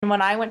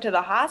When I went to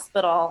the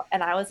hospital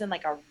and I was in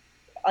like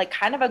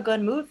kind of a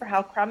good mood for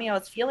how crummy I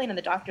was feeling, and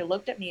the doctor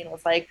looked at me and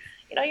was like,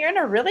 you're in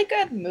a really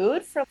good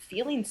mood for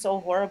feeling so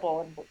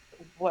horrible and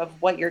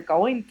of what you're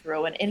going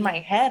through. And in my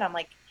Yeah. head, I'm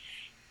like,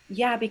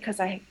 yeah, because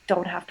I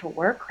don't have to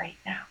work right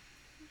now.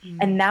 Mm.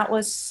 And that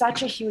was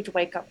such a huge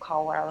wake up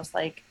call where I was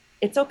like,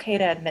 it's okay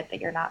to admit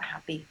that you're not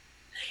happy.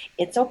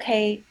 It's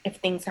okay if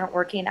things aren't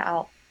working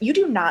out. You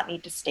do not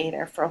need to stay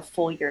there for a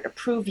full year to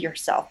prove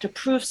yourself, to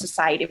prove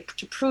society,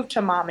 to prove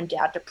to mom and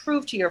dad, to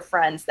prove to your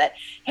friends that,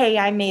 hey,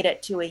 I made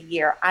it to a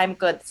year. I'm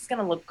good. This is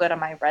going to look good on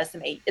my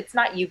resume. It's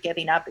not you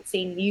giving up, it's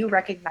saying you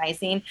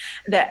recognizing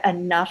that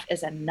enough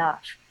is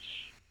enough.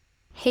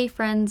 Hey,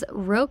 friends,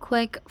 real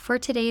quick for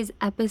today's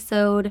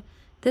episode.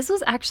 This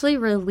was actually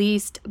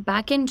released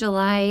back in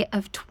July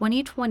of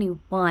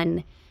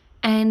 2021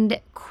 and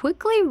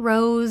quickly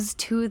rose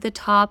to the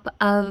top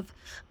of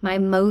my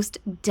most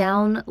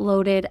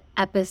downloaded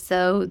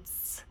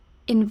episodes.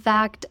 In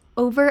fact,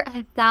 over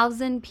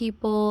 1,000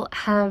 people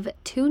have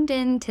tuned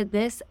in to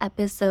this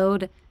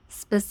episode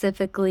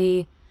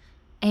specifically,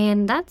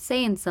 and that's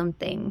saying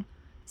something.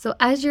 So,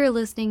 as you're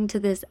listening to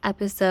this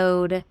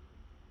episode,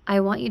 I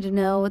want you to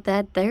know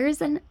that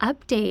there's an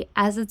update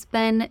as it's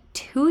been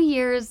 2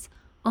 years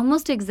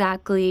almost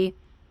exactly.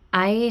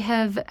 I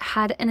have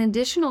had an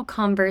additional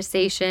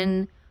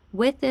conversation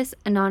with this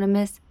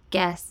anonymous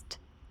guest,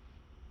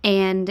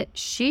 and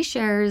she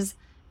shares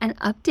an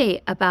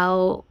update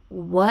about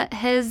what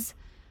has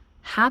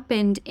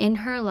happened in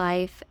her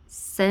life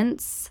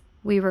since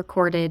we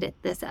recorded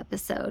this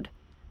episode.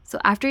 So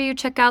after you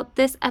check out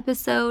this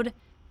episode,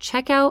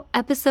 check out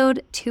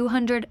episode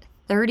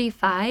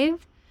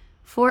 235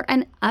 for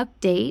an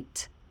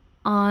update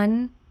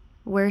on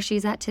where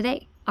she's at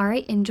today. All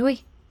right,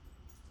 enjoy.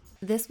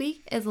 This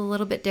week is a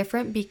little bit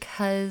different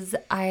because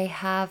I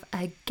have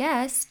a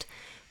guest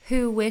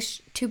who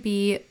wished to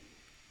be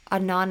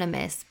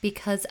anonymous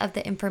because of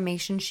the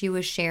information she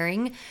was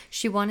sharing.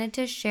 She wanted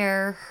to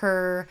share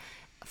her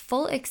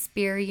full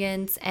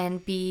experience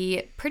and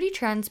be pretty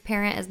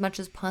transparent as much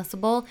as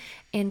possible.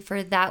 And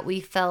for that, we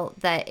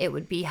felt that it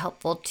would be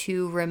helpful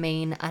to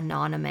remain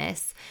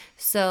anonymous.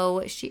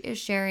 So she is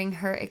sharing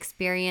her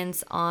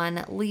experience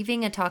on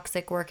leaving a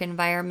toxic work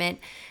environment.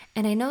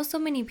 And I know so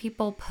many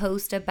people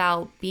post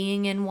about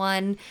being in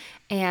one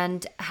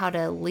and how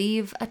to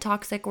leave a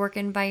toxic work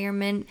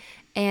environment.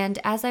 And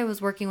as I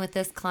was working with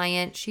this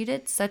client, she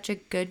did such a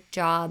good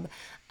job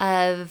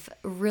of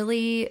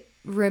really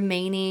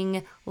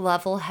remaining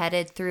level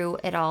headed through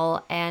it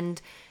all.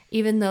 And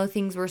even though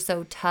things were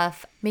so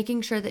tough,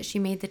 making sure that she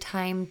made the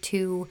time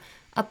to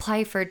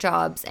apply for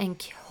jobs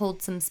and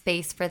hold some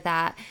space for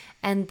that,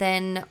 and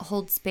then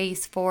hold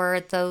space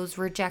for those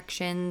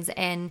rejections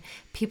and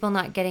people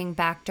not getting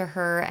back to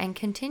her and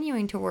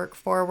continuing to work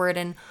forward.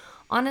 And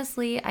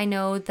honestly, I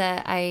know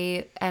that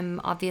I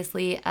am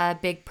obviously a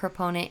big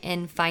proponent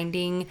in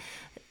finding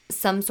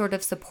some sort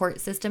of support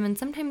system. And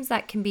sometimes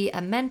that can be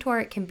a mentor,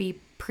 it can be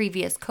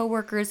previous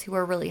coworkers who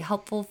are really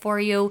helpful for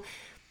you,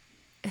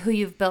 who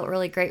you've built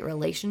really great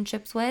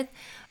relationships with.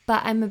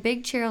 But I'm a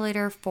big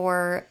cheerleader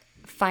for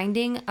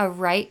finding a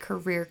right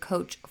career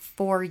coach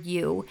for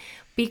you,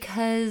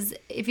 because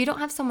if you don't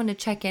have someone to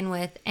check in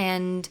with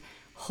and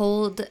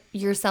hold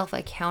yourself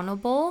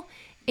accountable,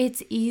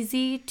 it's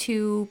easy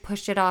to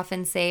push it off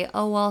and say,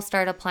 oh, I'll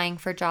start applying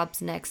for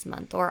jobs next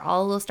month, or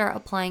I'll start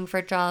applying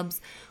for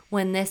jobs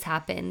when this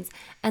happens.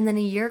 And then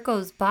a year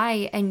goes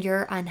by and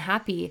you're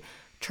unhappy.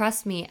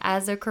 Trust me,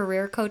 as a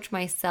career coach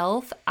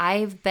myself,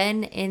 I've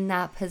been in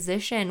that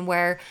position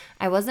where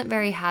I wasn't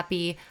very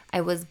happy.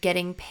 I was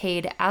getting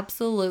paid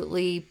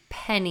absolutely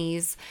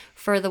pennies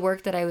for the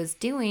work that I was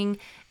doing.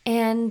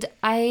 And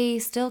I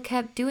still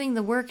kept doing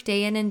the work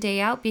day in and day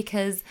out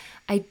because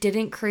I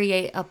didn't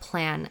create a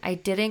plan. I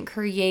didn't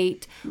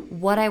create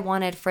what I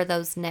wanted for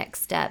those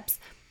next steps.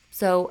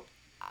 So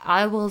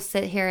I will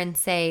sit here and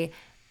say,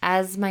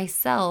 as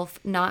myself,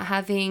 not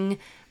having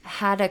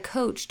had a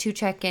coach to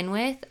check in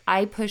with,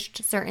 I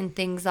pushed certain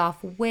things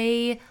off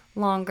way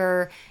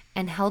longer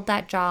and held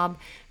that job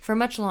for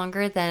much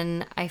longer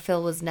than I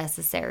feel was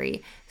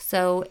necessary.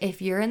 So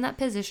if you're in that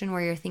position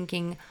where you're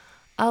thinking,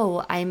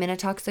 oh, I'm in a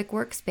toxic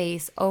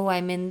workspace, oh,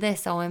 I'm in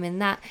this, oh, I'm in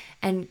that,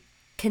 and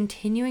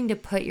continuing to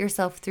put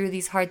yourself through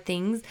these hard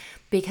things,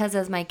 because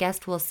as my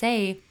guest will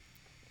say,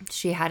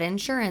 she had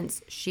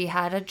insurance, she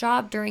had a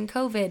job during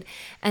COVID,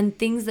 and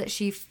things that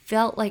she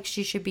felt like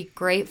she should be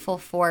grateful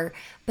for,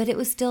 but it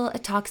was still a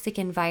toxic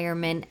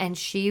environment. And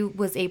she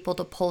was able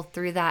to pull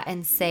through that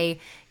and say,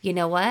 you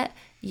know what?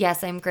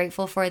 Yes, I'm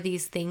grateful for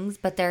these things,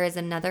 but there is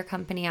another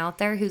company out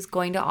there who's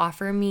going to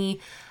offer me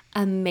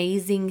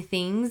amazing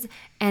things,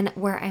 and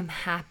where I'm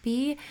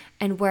happy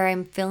and where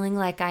I'm feeling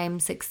like I am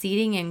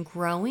succeeding and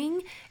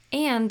growing,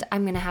 and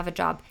I'm going to have a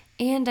job,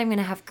 and I'm going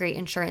to have great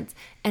insurance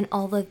and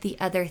all of the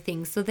other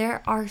things. So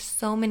there are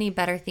so many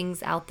better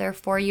things out there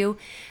for you.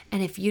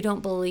 And if you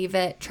don't believe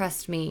it,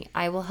 trust me,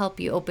 I will help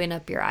you open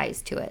up your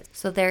eyes to it.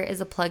 So there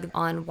is a plug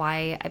on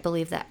why I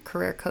believe that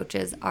career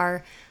coaches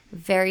are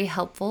very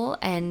helpful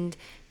and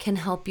can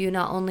help you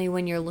not only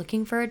when you're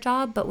looking for a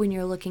job, but when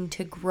you're looking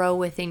to grow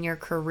within your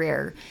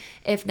career.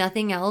 If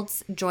nothing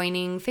else,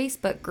 joining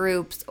Facebook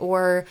groups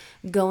or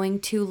going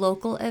to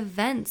local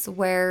events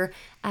where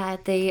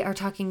they are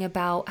talking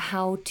about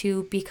how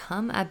to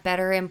become a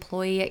better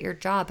employee at your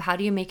job. How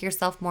do you make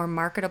yourself more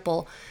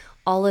marketable?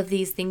 All of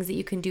these things that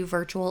you can do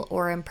virtual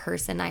or in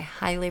person. I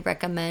highly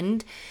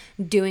recommend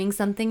doing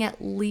something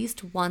at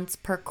least once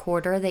per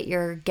quarter that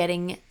you're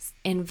getting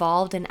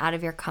involved and out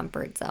of your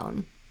comfort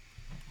zone.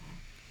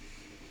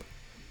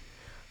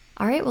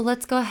 All right, well,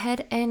 let's go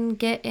ahead and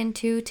get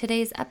into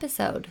today's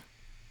episode.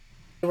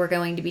 We're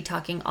going to be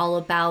talking all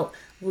about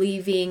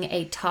leaving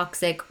a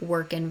toxic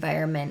work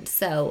environment.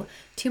 So,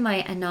 to my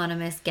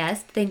anonymous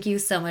guest, thank you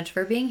so much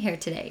for being here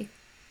today.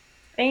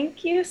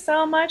 Thank you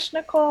so much,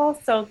 Nicole.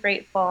 So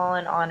grateful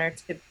and honored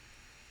to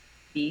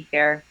be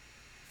here.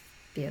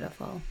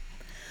 Beautiful.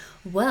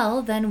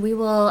 Well, then we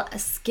will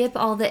skip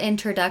all the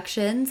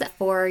introductions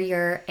for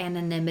your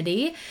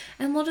anonymity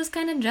and we'll just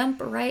kind of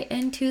jump right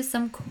into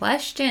some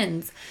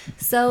questions.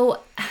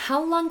 So,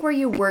 how long were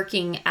you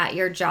working at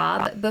your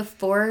job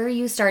before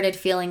you started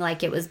feeling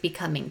like it was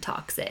becoming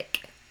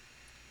toxic?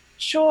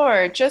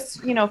 Sure.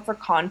 Just, for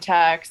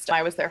context,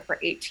 I was there for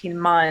 18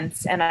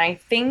 months and I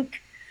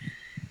think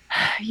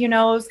it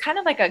was kind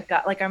of like a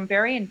gut, like I'm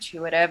very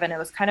intuitive, and it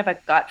was kind of a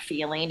gut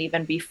feeling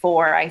even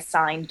before I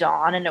signed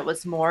on. And it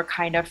was more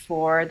kind of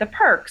for the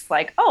perks,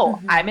 like,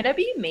 oh, I'm Mm-hmm. going to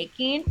be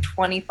making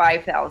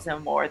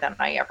 25,000 more than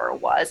I ever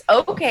was.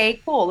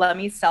 Okay, cool. Let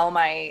me sell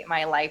my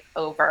life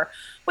over,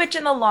 which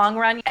in the long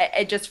run,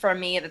 it just for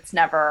me, that's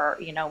never,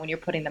 when you're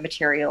putting the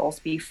materials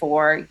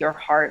before your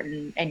heart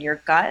and your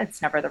gut,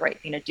 it's never the right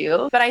thing to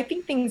do. But I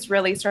think things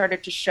really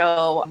started to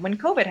show when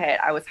COVID hit.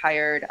 I was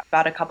hired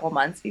about a couple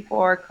months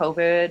before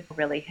COVID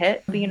really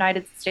hit the Mm-hmm.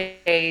 United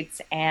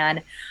States.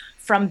 And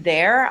from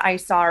there, I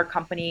saw our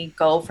company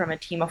go from a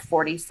team of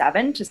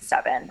 47 to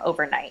seven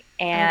overnight.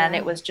 Oh, And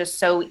it wow. was just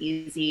so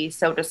easy,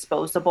 so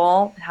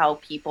disposable, how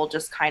people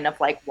just kind of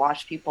like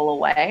wash people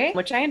away,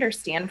 which I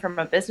understand from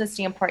a business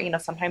standpoint.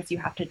 Sometimes you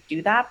have to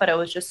do that, but it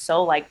was just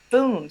so like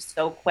boom,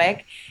 so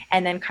quick.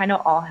 And then kind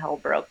of all hell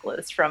broke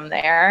loose from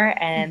there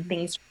and Mm-hmm.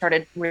 things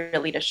started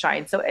really to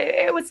shine. So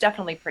it was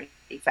definitely pretty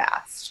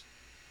fast.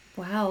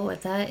 Wow,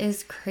 that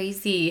is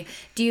crazy.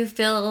 Do you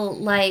feel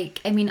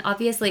like, I mean,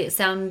 obviously, it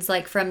sounds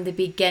like from the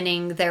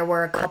beginning there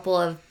were a couple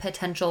of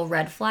potential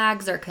red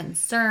flags or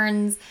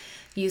concerns.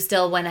 You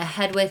still went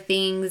ahead with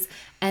things.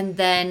 And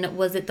then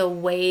was it the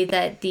way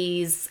that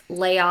these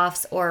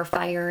layoffs or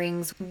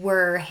firings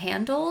were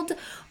handled?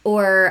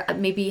 Or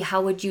maybe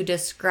how would you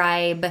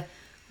describe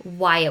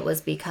why it was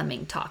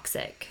becoming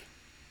toxic?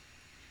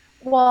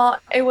 Well,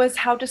 it was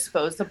how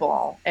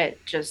disposable it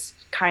just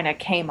kind of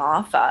came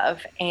off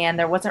of, and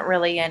there wasn't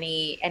really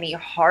any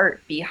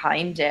heart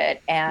behind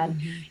it. And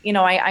Mm-hmm.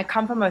 I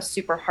come from a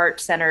super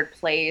heart-centered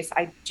place.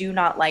 I do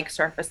not like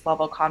surface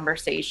level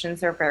conversations.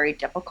 They're very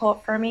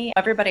difficult for me.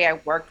 Everybody I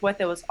worked with,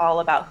 it was all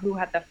about who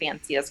had the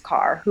fanciest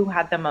car, who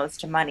had the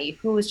most money,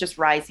 who was just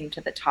rising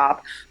to the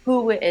top,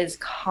 who is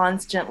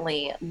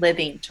constantly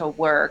living to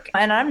work.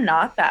 And I'm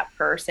not that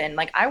person.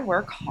 Like, I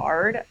work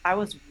hard. I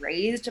was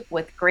raised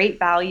with great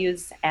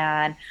values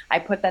and I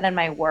put that in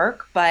my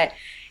work. But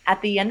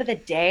at the end of the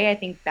day, I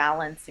think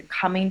balance and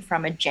coming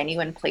from a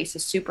genuine place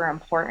is super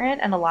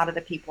important. And a lot of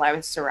the people I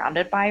was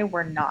surrounded by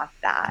were not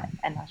that.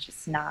 And that's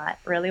just not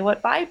really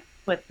what vibed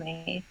with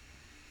me.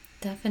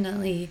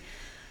 Definitely.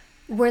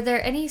 Were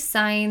there any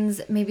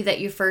signs maybe that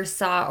you first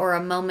saw or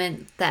a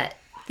moment that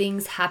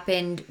things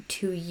happened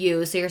to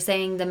you? So you're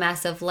saying the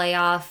massive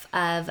layoff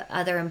of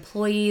other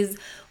employees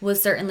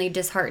was certainly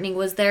disheartening.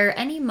 Was there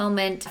any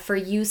moment for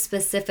you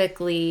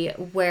specifically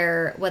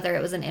where, whether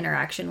it was an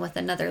interaction with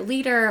another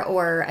leader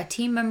or a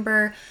team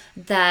member,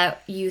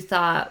 that you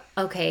thought,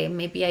 okay,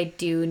 maybe I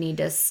do need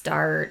to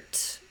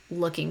start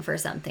looking for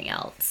something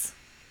else?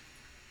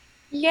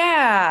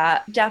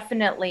 Yeah,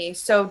 definitely.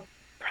 So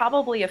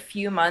probably a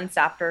few months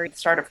after the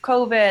start of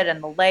COVID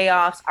and the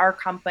layoffs, our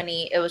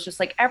company, it was just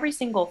like every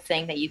single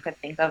thing that you could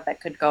think of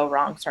that could go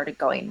wrong started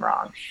going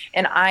wrong.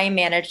 And I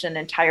managed an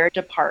entire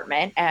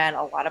department and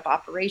a lot of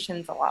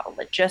operations, a lot of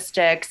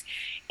logistics.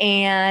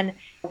 And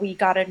we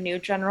got a new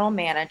general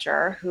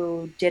manager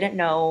who didn't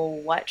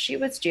know what she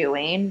was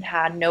doing,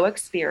 had no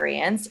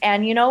experience.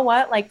 And you know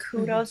what? Like,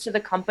 Mm-hmm. kudos to the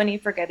company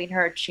for giving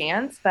her a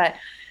chance. But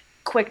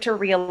quick to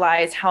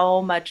realize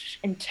how much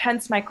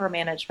intense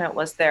micromanagement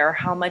was there,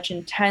 how much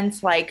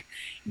intense, like,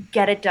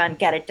 get it done,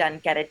 get it done,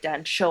 get it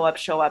done, show up,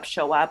 show up,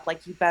 show up.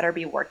 Like, you better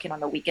be working on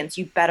the weekends.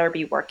 You better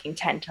be working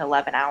 10 to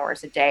 11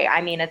 hours a day.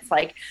 I mean, it's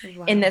like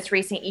in Wow. this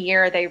recent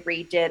year, they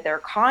redid their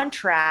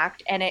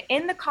contract. And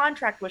in the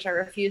contract, which I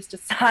refused to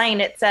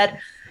sign, it said,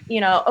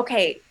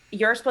 okay,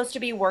 you're supposed to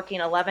be working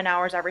 11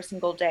 hours every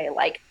single day,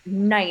 like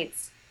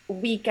nights,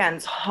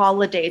 weekends,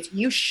 holidays.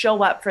 You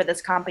show up for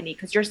this company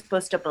because you're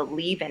supposed to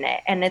believe in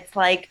it. And it's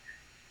like,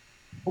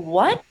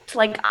 what?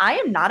 Like, I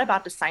am not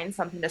about to sign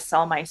something to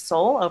sell my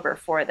soul over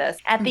for this.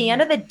 At the Mm-hmm.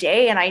 end of the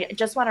day, and I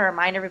just want to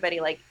remind everybody,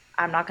 like,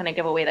 I'm not going to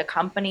give away the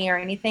company or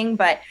anything,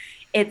 but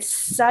It's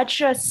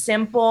such a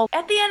simple,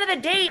 at the end of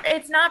the day,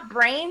 it's not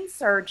brain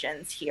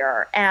surgeons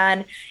here.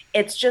 And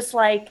it's just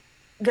like,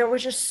 there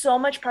was just so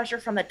much pressure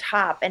from the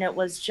top, and it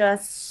was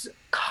just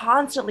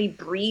constantly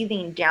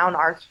breathing down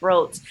our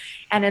throats.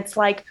 And it's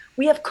like,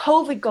 we have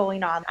COVID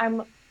going on.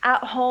 I'm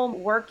at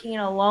home working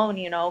alone,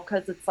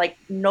 because it's like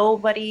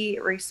nobody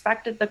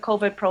respected the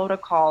COVID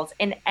protocols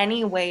in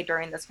any way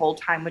during this whole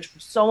time, which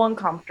was so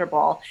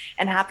uncomfortable.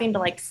 And having to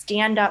like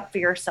stand up for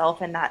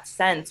yourself in that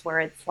sense, where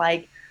it's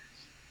like,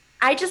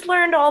 I just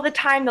learned all the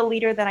time the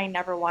leader that I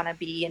never want to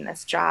be in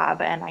this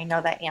job. And I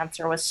know that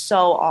answer was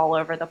so all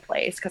over the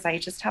place because I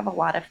just have a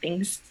lot of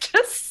things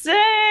to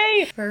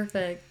say.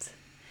 Perfect.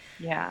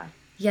 Yeah.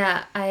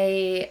 Yeah,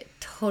 I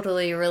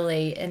totally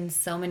relate in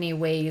so many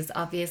ways.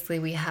 Obviously,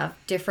 we have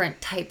different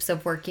types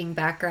of working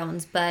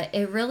backgrounds, but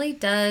it really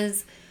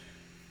does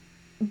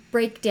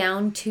break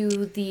down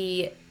to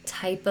the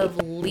type of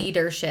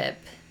leadership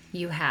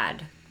you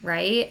had,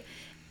 right?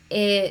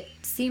 It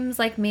seems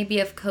like maybe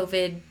if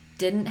COVID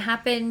didn't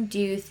happen, do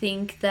you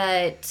think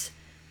that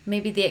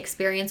maybe the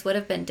experience would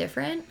have been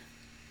different?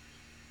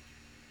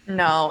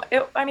 No,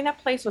 I mean, that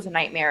place was a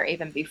nightmare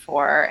even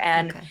before.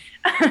 And,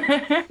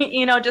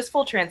 Okay. just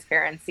full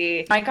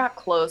transparency, I got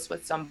close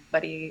with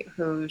somebody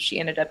who she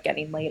ended up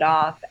getting laid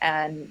off.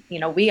 And,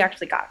 we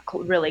actually got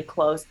really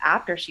close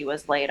after she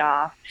was laid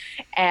off.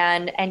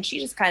 And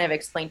she just kind of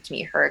explained to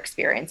me her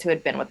experience, who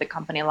had been with the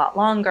company a lot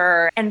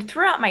longer. And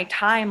throughout my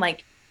time,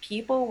 like,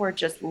 people were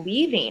just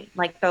leaving.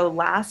 Like, the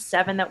last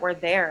seven that were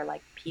there,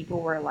 like,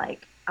 people were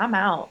like, I'm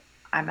out.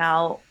 I'm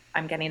out.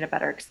 I'm getting a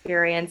better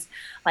experience.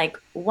 Like,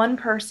 one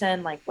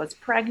person like was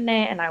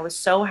pregnant, and I was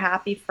so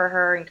happy for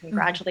her and Mm-hmm.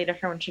 congratulated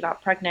her when she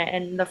got pregnant.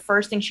 And the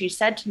first thing she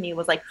said to me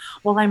was like,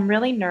 well, I'm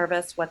really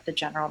nervous what the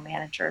general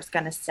manager is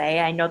going to say.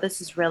 I know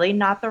this is really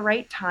not the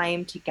right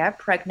time to get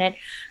pregnant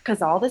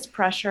because all this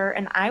pressure.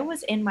 And I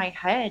was in my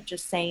head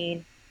just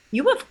saying,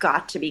 you have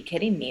got to be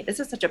kidding me. This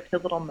is such a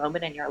pivotal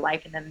moment in your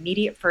life. And the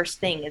immediate first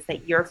thing is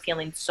that you're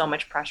feeling so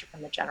much pressure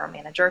from the general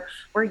manager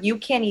where you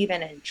can't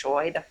even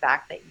enjoy the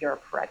fact that you're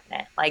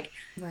pregnant. Like,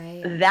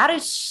 Right. that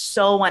is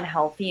so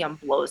unhealthy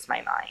and blows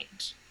my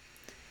mind.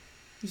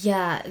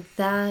 Yeah,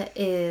 that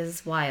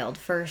is wild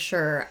for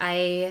sure.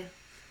 I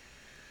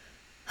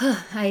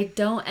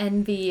don't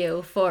envy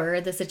you for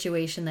the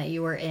situation that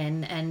you were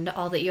in and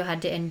all that you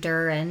had to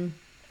endure, and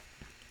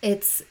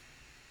it's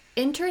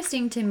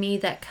interesting to me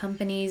that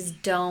companies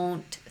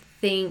don't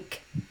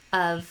think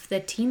of the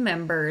team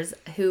members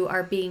who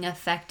are being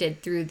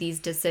affected through these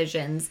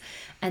decisions.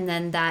 And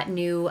then that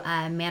new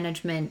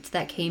management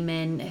that came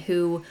in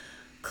who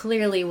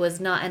clearly was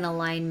not in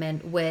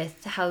alignment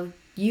with how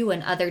you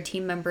and other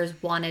team members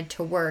wanted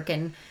to work.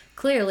 And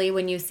clearly,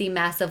 when you see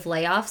massive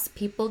layoffs,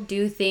 people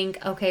do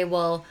think, okay,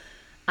 well,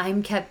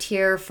 I'm kept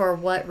here for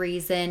what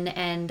reason,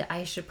 and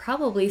I should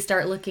probably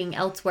start looking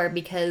elsewhere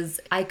because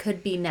I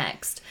could be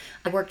next.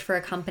 I worked for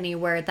a company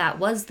where that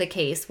was the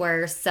case,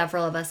 where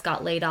several of us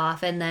got laid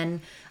off, and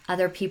then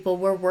other people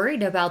were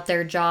worried about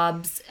their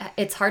jobs.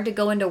 It's hard to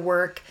go into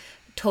work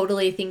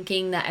totally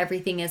thinking that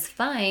everything is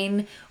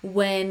fine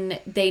when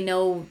they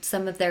know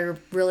some of their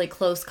really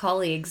close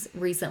colleagues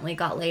recently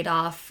got laid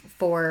off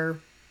for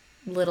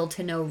little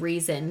to no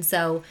reason.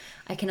 So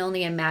I can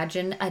only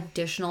imagine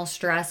additional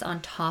stress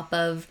on top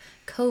of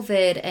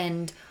COVID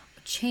and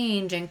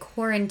change and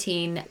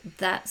quarantine.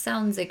 That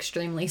sounds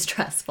extremely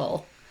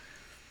stressful.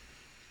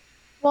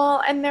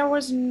 Well, and there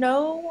was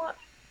no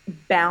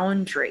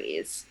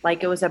boundaries.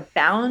 Like, it was a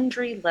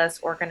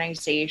boundaryless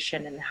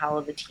organization in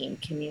how the team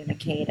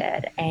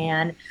communicated.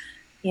 And,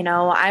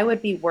 I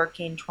would be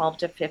working 12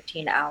 to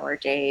 15-hour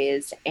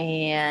days,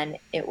 and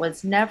it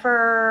was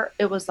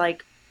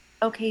like,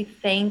 okay,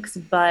 thanks,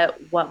 but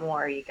what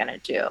more are you going to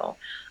do?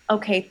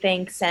 Okay,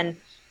 thanks. And,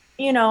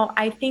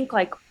 I think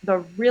like the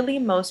really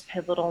most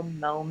pivotal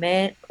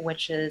moment,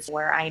 which is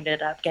where I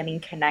ended up getting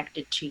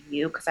connected to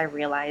you because I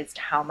realized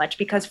how much,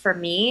 because for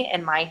me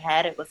in my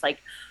head, it was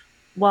like,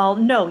 well,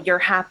 no, you're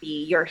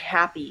happy. You're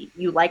happy.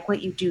 You like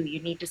what you do. You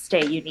need to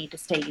stay. You need to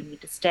stay. You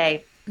need to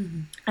stay.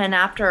 Mm-hmm. And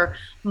after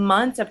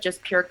months of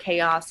just pure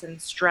chaos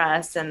and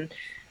stress and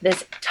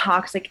this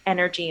toxic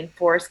energy and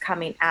force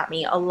coming at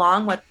me,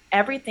 along with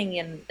everything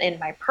in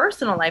my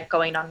personal life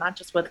going on, not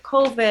just with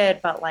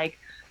COVID, but like,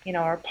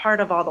 are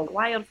part of all the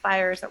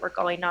wildfires that were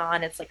going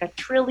on. It's like 1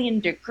 trillion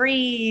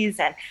degrees.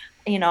 And,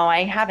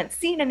 I haven't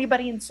seen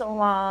anybody in so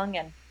long.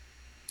 And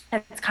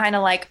it's kind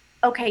of like,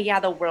 okay, yeah,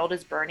 the world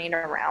is burning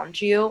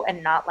around you,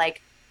 and not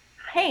like,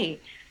 hey,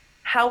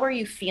 how are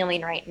you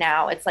feeling right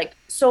now? It's like,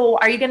 so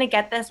are you going to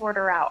get this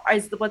order out?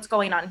 Is what's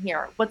going on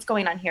here? What's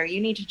going on here?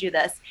 You need to do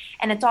this.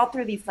 And it's all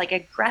through these like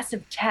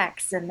aggressive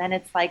texts. And then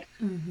it's like,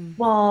 Mm-hmm.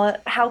 well,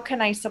 how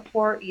can I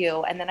support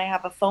you? And then I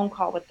have a phone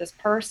call with this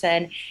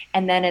person.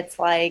 And then it's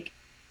like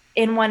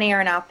in one ear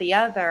and out the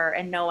other,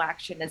 and no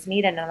action is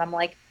needed. And I'm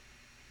like,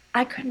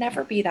 I could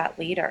never be that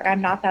leader.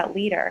 I'm not that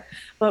leader.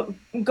 But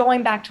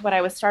going back to what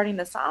I was starting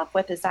this off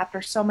with is,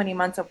 after so many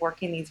months of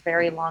working these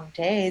very long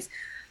days,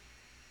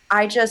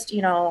 I just,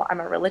 I'm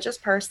a religious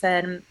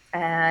person.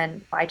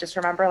 And I just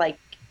remember like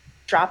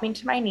dropping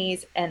to my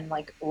knees and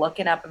like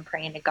looking up and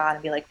praying to God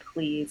and be like,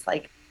 please,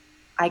 like,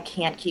 I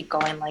can't keep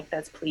going like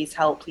this. Please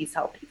help, please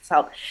help, please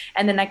help.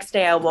 And the next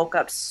day I woke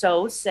up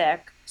so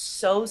sick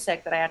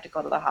that I had to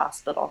go to the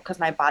hospital because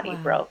my body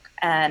Wow. broke.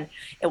 And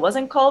it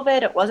wasn't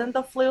COVID, it wasn't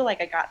the flu.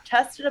 Like I got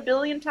tested a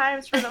billion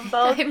times for them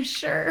both. I'm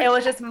sure. It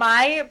was just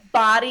my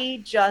body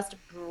just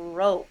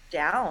broke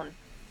down.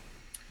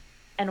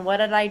 And what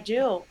did I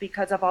do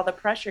because of all the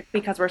pressure?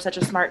 Because we're such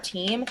a smart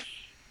team,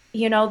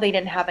 they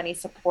didn't have any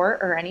support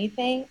or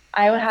anything.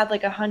 I had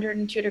like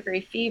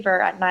 102-degree fever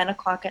at 9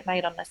 o'clock at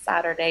night on a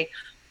Saturday,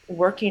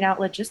 working out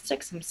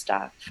logistics and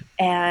stuff.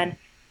 And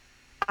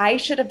I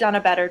should have done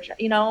a better job.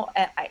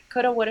 I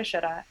could have, would have,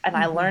 should have. And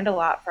I Mm-hmm. learned a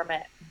lot from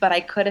it, but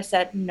I could have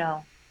said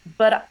no.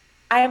 But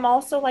I'm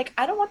also like,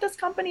 I don't want this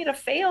company to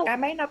fail. I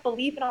might not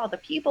believe in all the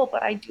people,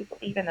 but I do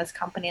believe in this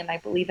company and I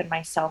believe in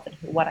myself and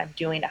what I'm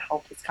doing to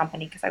help this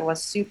company because I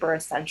was super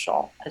essential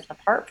as a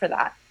part for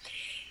that.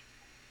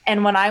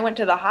 And when I went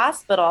to the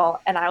hospital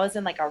and I was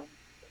in like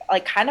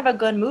kind of a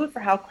good mood for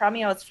how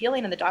crummy I was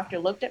feeling, and the doctor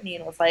looked at me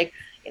and was like,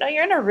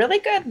 you're in a really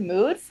good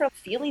mood for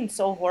feeling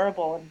so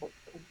horrible and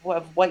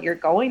of what you're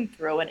going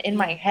through. And in Yeah.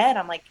 my head,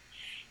 I'm like,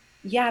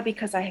 yeah,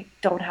 because I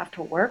don't have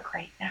to work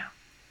right now.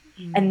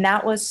 Mm. And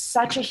that was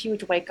such a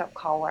huge wake up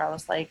call where I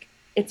was like,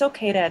 it's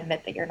okay to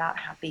admit that you're not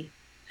happy.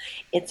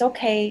 It's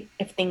okay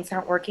if things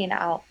aren't working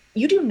out.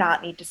 You do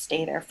not need to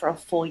stay there for a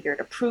full year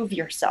to prove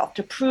yourself,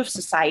 to prove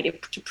society,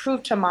 to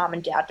prove to mom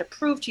and dad, to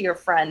prove to your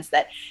friends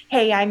that,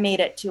 hey, I made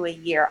it to a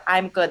year.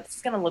 I'm good. This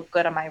is going to look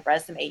good on my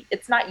resume.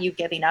 It's not you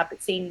giving up,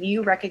 it's saying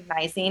you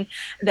recognizing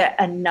that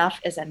enough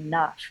is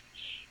enough.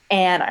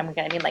 And I'm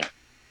getting like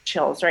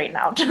chills right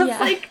now, just Yeah,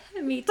 like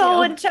me so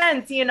too.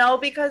 intense,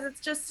 because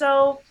it's just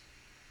so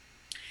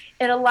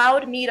it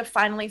allowed me to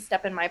finally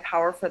step in my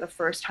power for the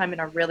first time in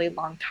a really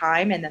long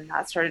time. And then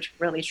that started to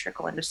really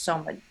trickle into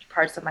so many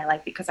parts of my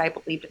life because I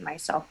believed in my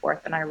self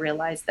worth and I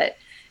realized that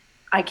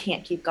I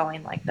can't keep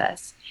going like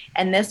this.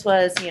 And this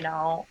was,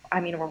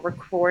 we're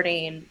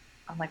recording.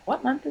 I'm like,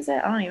 what month is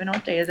it? I don't even know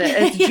what day is it.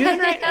 It's June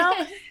right now.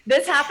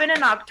 This happened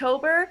in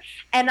October.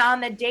 And on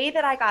the day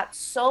that I got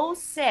so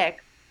sick,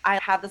 I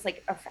have this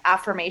like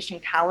affirmation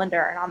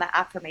calendar. And on the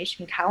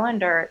affirmation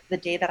calendar, the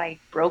day that I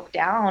broke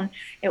down,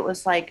 it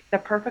was like the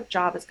perfect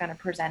job is going to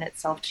present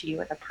itself to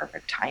you at the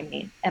perfect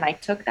timing. And I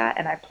took that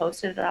and I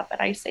posted it up and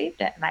I saved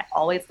it. And I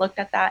always looked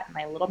at that in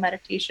my little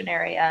meditation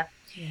area,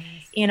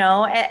 Yes.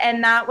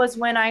 and that was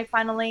when I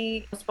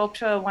finally spoke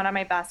to one of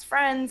my best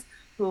friends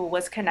who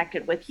was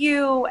connected with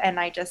you. And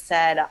I just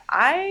said,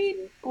 I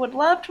would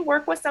love to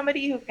work with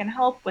somebody who can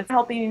help with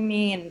helping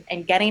me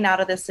and getting out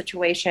of this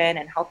situation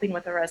and helping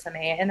with the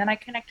resume. And then I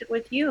connected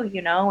with you, and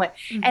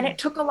Mm-hmm. it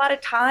took a lot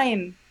of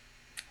time.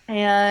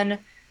 And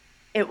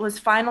it was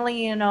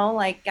finally,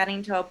 like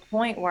getting to a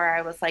point where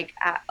I was like,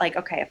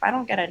 okay, if I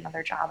don't get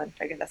another job and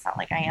figure this out,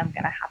 like I am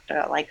gonna have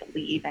to like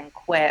leave and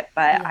quit.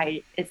 But Yeah.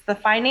 it's the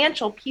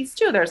financial piece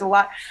too. There's a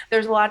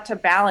lot to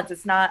balance.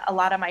 It's not a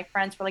lot of my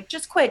friends were like,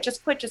 just quit,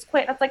 just quit, just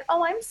quit. And it's like,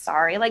 oh, I'm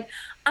sorry. Like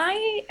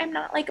I am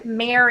not like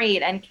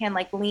married and can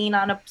like lean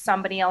on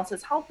somebody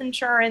else's health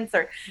insurance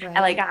or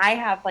like Right. I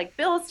have like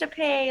bills to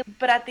pay.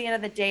 But at the end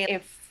of the day,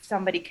 if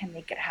somebody can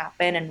make it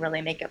happen and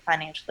really make it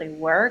financially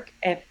work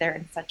if they're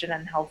in such an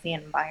unhealthy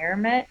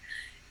environment,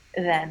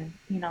 then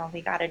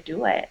we got to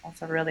do it.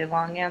 That's a really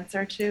long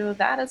answer to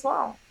that as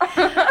well.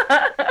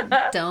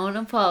 Don't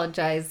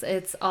apologize.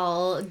 It's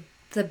all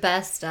the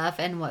best stuff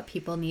and what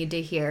people need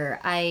to hear.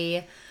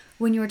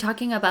 When you were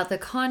talking about the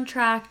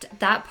contract,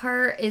 that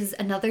part is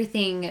another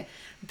thing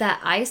that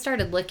I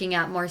started looking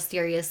at more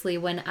seriously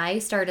when I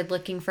started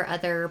looking for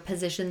other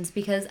positions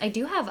because I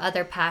do have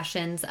other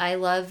passions. I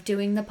love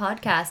doing the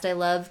podcast. I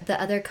love the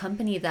other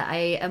company that I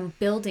am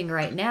building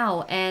right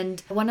now.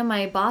 And one of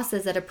my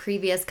bosses at a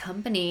previous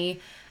company,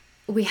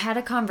 we had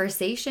a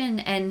conversation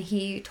and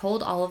he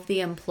told all of the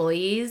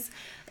employees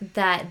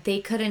that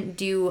they couldn't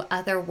do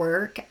other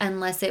work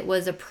unless it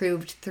was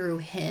approved through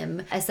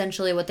him.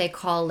 Essentially, what they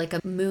call like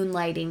a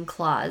moonlighting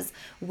clause,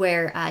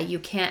 where you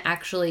can't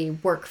actually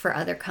work for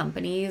other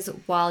companies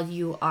while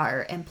you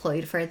are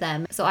employed for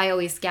them. So I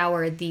always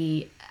scour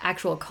the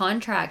actual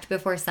contract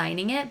before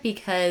signing it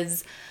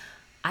because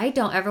I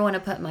don't ever want to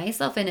put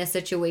myself in a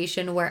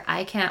situation where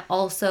I can't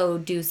also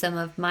do some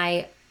of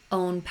my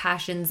own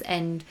passions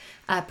and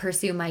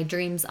pursue my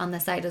dreams on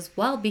the side as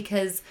well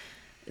because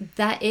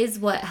that is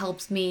what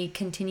helps me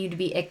continue to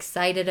be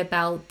excited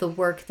about the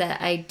work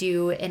that I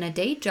do in a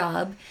day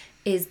job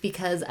is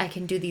because I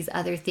can do these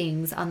other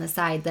things on the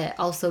side that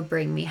also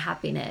bring me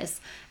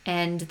happiness.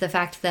 And the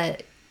fact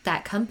that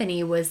that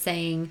company was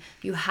saying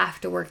you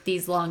have to work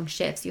these long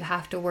shifts, you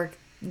have to work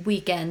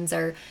weekends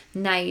or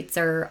nights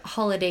or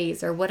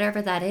holidays or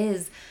whatever that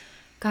is,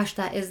 gosh,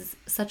 that is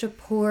such a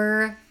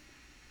poor,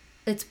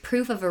 it's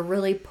proof of a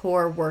really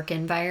poor work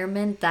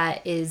environment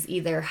that is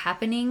either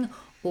happening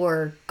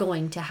or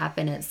going to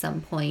happen at some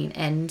point.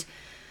 And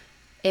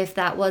if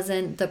that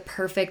wasn't the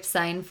perfect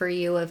sign for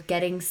you of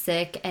getting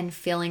sick and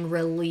feeling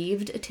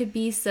relieved to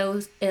be so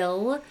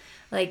ill,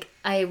 Like,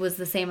 I was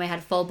the same. I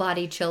had full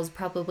body chills,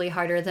 probably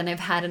harder than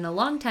I've had in a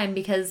long time,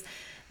 because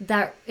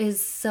that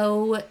is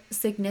so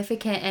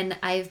significant. And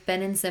I've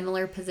been in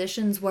similar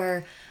positions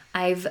where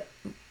I've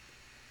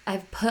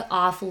I've put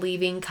off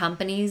leaving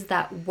companies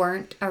that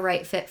weren't a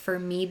right fit for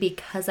me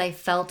because I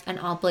felt an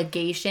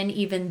obligation.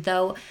 Even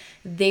though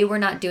they were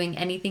not doing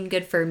anything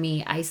good for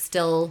me, I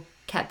still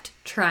kept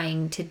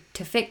trying to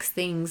fix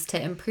things,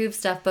 to improve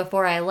stuff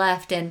before I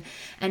left, and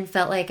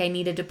felt like I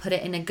needed to put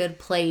it in a good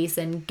place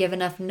and give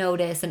enough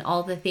notice and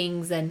all the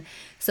things. And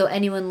so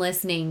anyone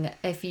listening,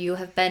 if you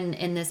have been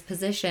in this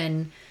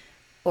position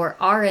or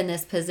are in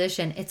this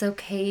position, it's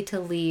okay to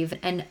leave.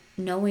 And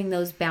knowing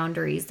those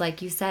boundaries,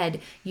 like you said,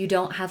 you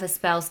don't have a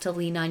spouse to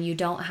lean on, you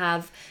don't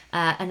have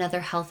another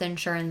health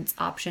insurance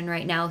option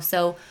right now.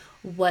 So,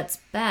 what's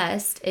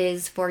best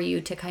is for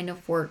you to kind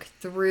of work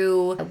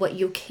through what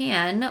you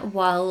can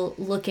while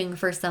looking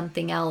for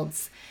something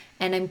else.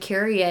 And I'm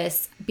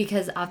curious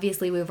because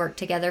obviously we've worked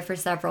together for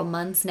several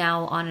months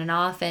now, on and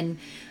off, and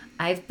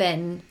I've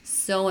been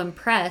so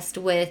impressed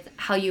with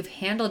how you've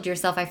handled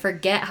yourself. I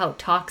forget how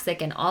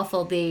toxic and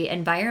awful the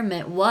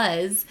environment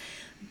was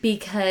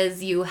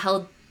because you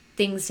held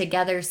things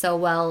together so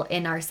well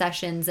in our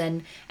sessions,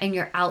 and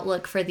your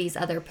outlook for these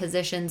other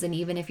positions, and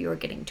even if you were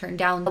getting turned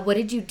down, what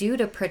did you do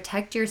to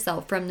protect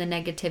yourself from the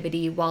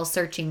negativity while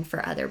searching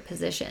for other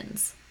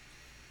positions?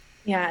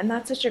 Yeah, and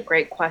that's such a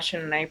great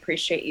question, and I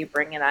appreciate you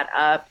bringing that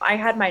up. I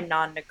had my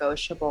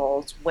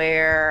non-negotiables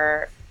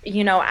where,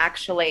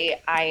 actually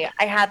I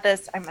had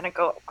this, I'm gonna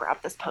go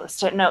grab this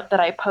post-it note that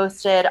I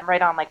posted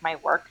right on like my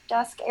work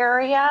desk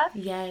area.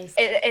 Yes.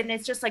 And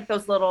it's just like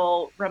those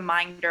little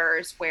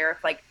reminders where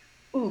if like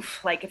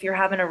oof, like if you're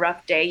having a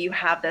rough day, you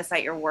have this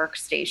at your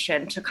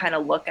workstation to kind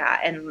of look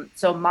at. And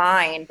so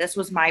this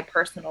was my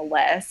personal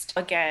list.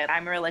 Again,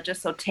 I'm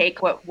religious, so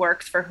take what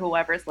works for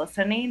whoever's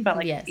listening, but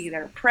like Yes.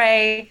 either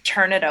pray,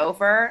 turn it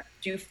over,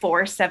 do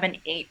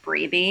 4-7-8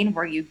 breathing,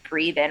 where you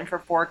breathe in for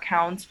 4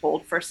 counts,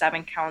 hold for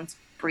 7 counts,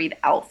 breathe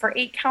out for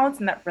 8 counts,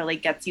 and that really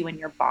gets you in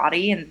your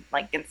body, and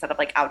like instead of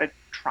like out of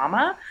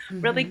trauma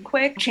really Mm-hmm.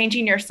 quick.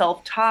 Changing your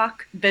self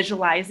talk,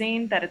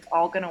 visualizing that it's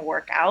all going to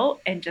work out,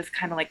 and just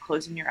kind of like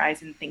closing your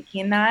eyes and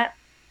thinking that.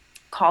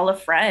 Call a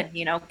friend,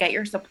 get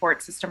your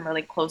support system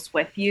really close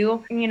with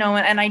you, and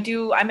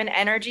I'm an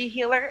energy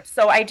healer.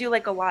 So I do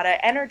like a lot of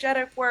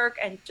energetic work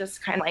and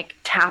just kind of like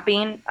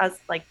tapping, as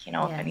like, if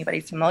Yes.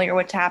 anybody's familiar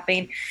with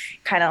tapping,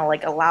 kind of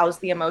like allows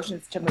the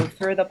emotions to move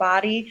through the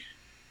body.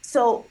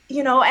 So,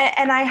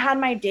 and I had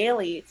my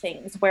daily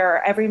things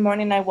where every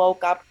morning I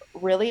woke up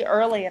really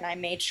early and I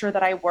made sure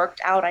that I worked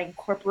out. I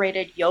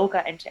incorporated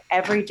yoga into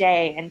every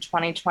day in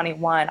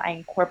 2021. I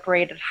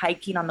incorporated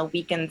hiking on the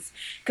weekends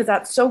because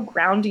that's so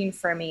grounding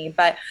for me.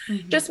 But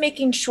Mm-hmm. just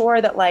making sure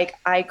that like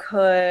I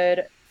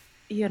could,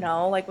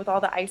 like with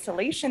all the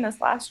isolation this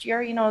last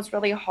year, it was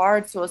really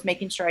hard. So I was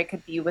making sure I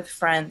could be with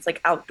friends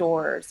like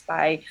outdoors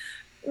by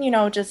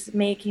just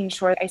making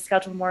sure I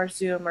schedule more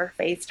Zoom or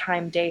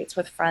FaceTime dates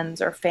with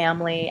friends or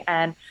family.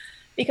 And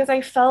because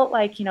I felt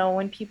like,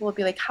 when people would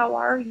be like, how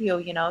are you?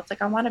 It's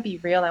like, I want to be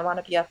real. I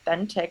want to be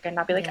authentic and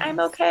not be like, I'm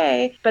Yes.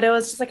 okay. But it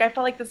was just like, I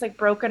felt like this like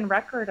broken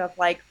record of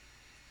like,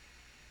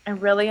 I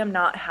really am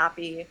not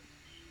happy.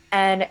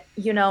 And,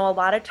 a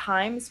lot of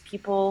times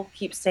people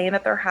keep saying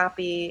that they're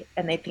happy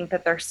and they think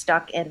that they're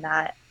stuck in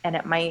that. And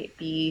it might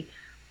be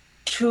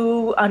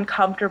too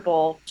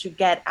uncomfortable to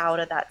get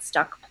out of that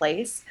stuck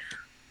place.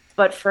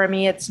 But for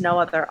me, it's no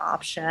other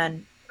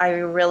option. I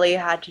really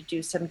had to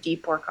do some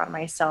deep work on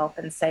myself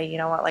and say, you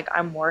know what, like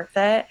I'm worth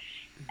it.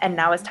 And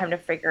now it's time to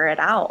figure it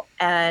out.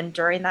 And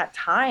during that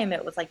time,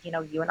 it was like,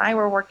 you and I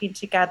were working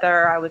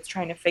together. I was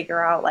trying to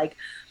figure out, like,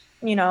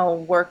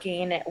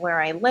 working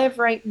where I live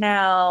right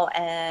now.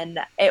 And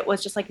it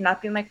was just like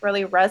nothing like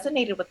really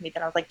resonated with me.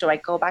 Then I was like, do I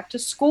go back to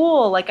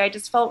school? Like I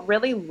just felt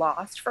really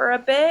lost for a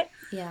bit.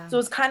 Yeah. So it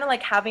was kind of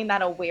like having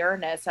that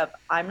awareness of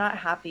I'm not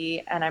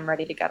happy and I'm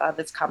ready to get out of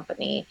this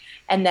company.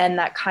 And then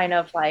that kind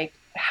of like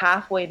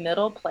halfway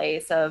middle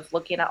place of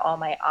looking at all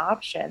my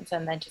options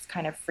and then just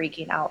kind of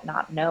freaking out,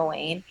 not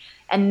knowing,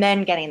 and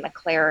then getting the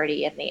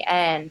clarity in the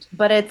end.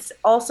 But it's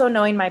also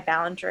knowing my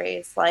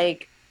boundaries,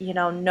 like,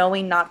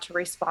 knowing not to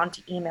respond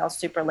to emails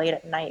super late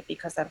at night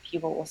because then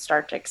people will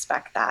start to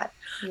expect that.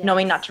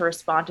 Knowing not Yes. to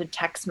respond to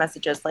text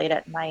messages late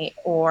at night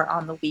or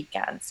on the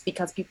weekends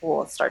because people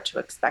will start to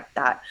expect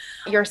that.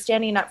 You're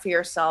standing up for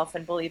yourself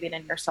and believing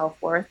in your self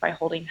worth by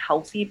holding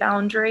healthy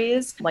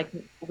boundaries. Like,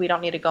 we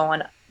don't need to go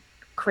on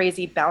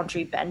crazy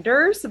boundary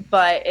benders,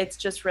 but it's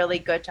just really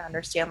good to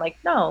understand, like,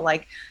 no,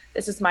 like,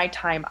 this is my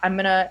time. I'm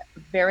going to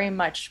very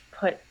much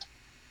put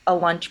a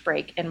lunch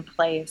break in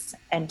place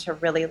and to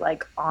really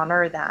like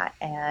honor that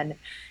and,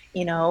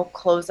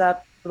 close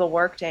up the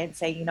workday and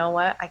say, you know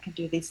what, I can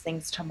do these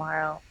things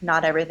tomorrow.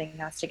 Not everything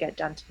has to get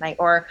done tonight.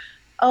 Or,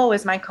 oh,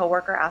 is my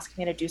coworker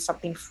asking me to do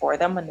something for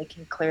them when they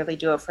can clearly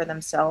do it for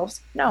themselves?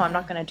 No, I'm Yeah.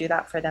 not going to do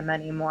that for them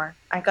anymore.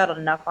 I got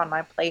enough on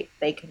my plate.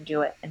 They can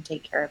do it and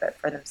take care of it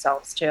for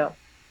themselves too.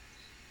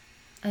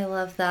 I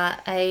love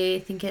that.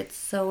 I think it's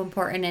so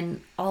important,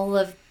 and all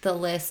of the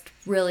list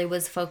really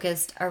was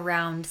focused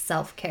around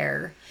self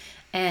care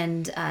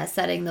and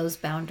setting those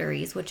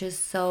boundaries, which is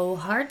so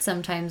hard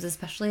sometimes,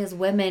 especially as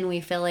women.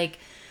 We feel like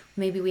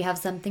maybe we have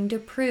something to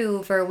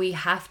prove, or we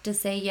have to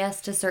say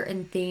yes to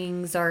certain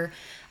things, or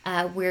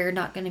we're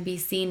not going to be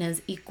seen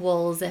as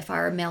equals if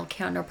our male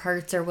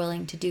counterparts are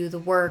willing to do the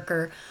work,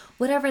 or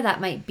whatever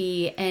that might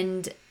be.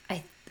 And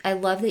I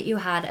love that you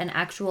had an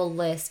actual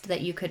list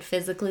that you could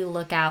physically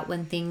look at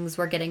when things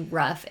were getting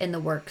rough in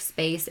the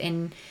workspace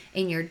in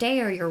your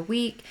day or your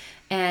week,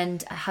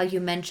 and how you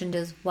mentioned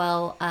as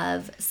well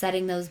of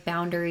setting those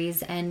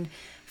boundaries. And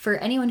for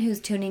anyone who's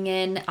tuning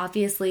in,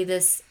 obviously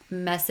this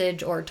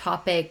message or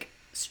topic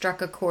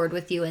struck a chord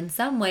with you in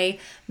some way.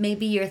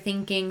 Maybe you're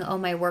thinking, oh,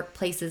 my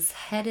workplace is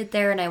headed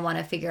there and I want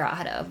to figure out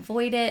how to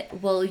avoid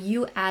it. Well,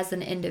 you as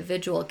an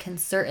individual can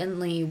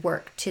certainly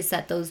work to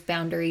set those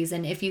boundaries.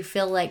 And if you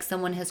feel like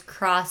someone has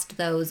crossed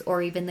those,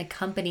 or even the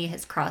company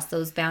has crossed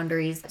those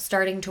boundaries,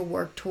 starting to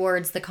work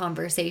towards the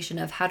conversation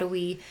of how do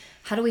we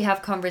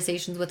have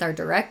conversations with our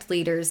direct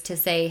leaders to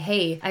say,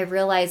 hey, I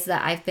realize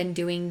that I've been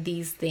doing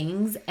these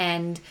things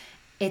and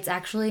it's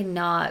actually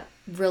not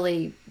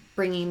really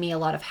bringing me a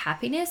lot of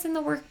happiness in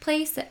the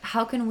workplace.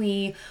 How can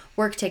we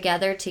work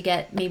together to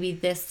get maybe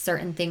this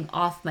certain thing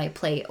off my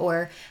plate?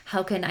 Or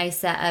how can I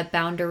set a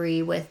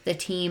boundary with the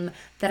team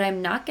that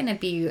I'm not going to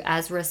be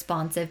as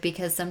responsive?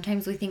 Because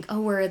sometimes we think,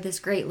 oh, we're this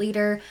great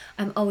leader,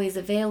 I'm always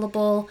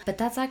available. But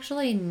that's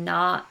actually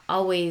not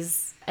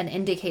always an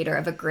indicator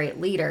of a great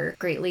leader.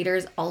 Great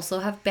leaders also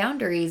have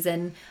boundaries.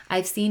 And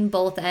I've seen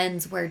both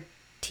ends where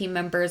team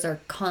members are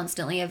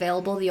constantly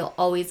available, you'll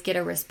always get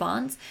a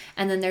response.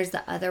 And then there's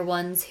the other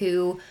ones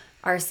who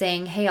are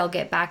saying, hey, I'll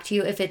get back to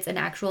you. If it's an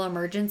actual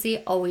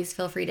emergency, always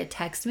feel free to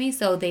text me,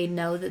 so they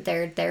know that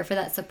they're there for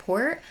that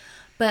support.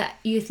 But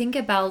you think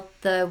about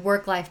the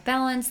work life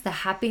balance, the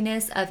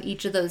happiness of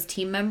each of those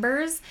team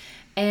members.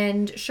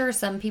 And sure,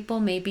 some people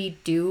maybe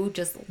do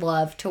just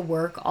love to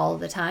work all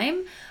the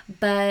time,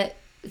 but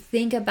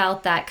think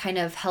about that kind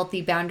of healthy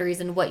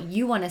boundaries and what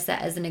you want to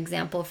set as an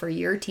example for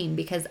your team,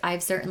 because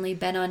I've certainly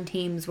been on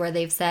teams where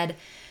they've said,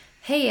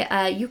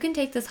 hey, you can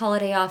take this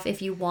holiday off if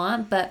you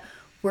want, but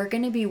we're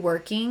going to be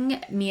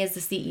working, me as the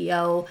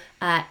CEO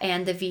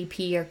and the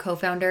VP or co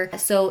founder.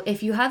 So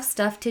if you have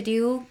stuff to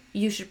do,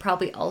 you should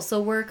probably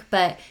also work.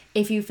 But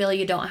if you feel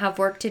you don't have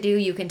work to do,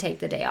 you can take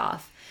the day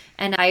off.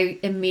 And I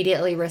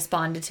immediately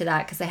responded to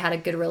that because I had a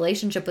good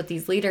relationship with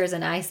these leaders.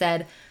 And I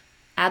said,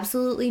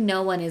 absolutely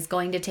no one is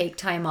going to take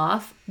time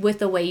off with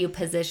the way you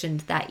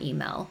positioned that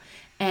email.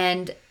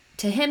 And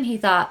to him, he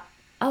thought,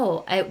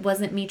 oh, it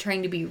wasn't me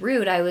trying to be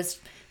rude. I was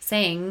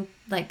saying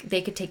like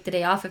they could take the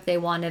day off if they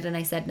wanted. And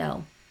I said,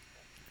 no,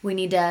 we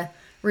need to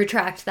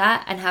retract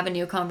that and have a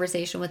new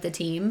conversation with the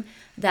team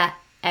that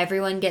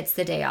everyone gets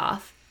the day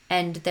off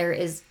and there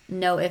is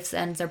no ifs,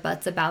 ands, or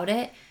buts about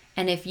it.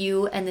 And if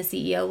you and the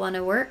CEO want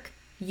to work,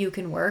 you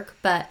can work,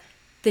 but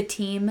the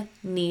team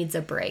needs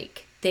a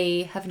break.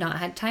 They have not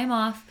had time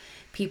off.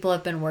 People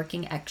have been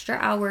working extra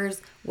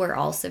hours. We're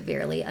all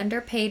severely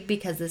underpaid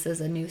because this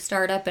is a new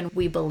startup and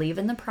we believe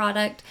in the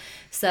product.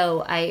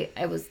 So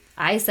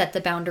I set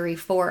the boundary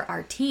for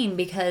our team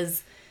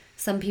because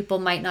some people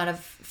might not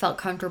have felt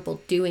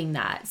comfortable doing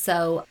that.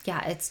 So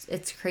yeah,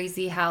 it's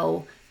crazy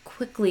how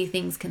quickly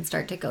things can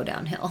start to go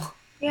downhill.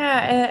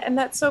 Yeah, and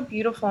that's so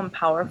beautiful and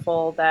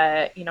powerful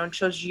that, it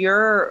shows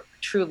your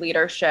true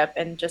leadership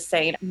and just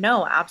saying,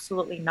 no,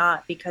 absolutely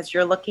not, because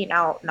you're looking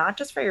out not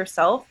just for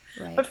yourself,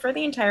 Right. but for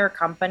the entire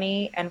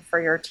company and for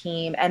your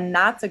team. And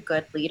that's a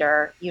good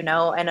leader.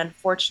 And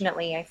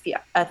unfortunately, I feel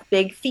a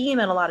big theme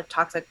in a lot of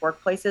toxic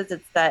workplaces,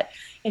 it's that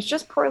it's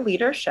just poor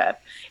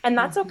leadership. And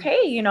that's Mm-hmm.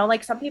 okay.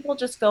 Like some people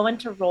just go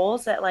into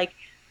roles that like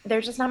they're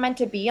just not meant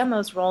to be on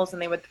those roles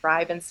and they would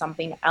thrive in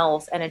something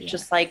else. And it's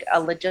just like a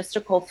Yes.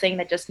 logistical thing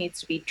that just needs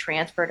to be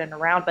transferred and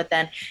around. But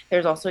then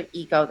there's also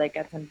ego that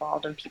gets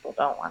involved and people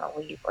don't want to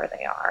leave where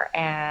they are.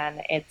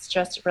 And it's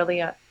just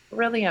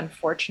really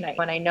unfortunate.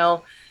 And I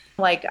know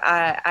like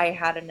I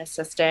had an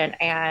assistant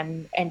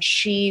and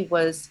she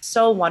was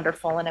so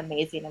wonderful and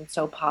amazing and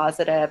so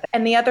positive.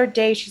 And the other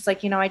day she's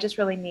like, I just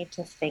really need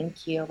to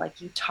thank you.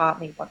 Like you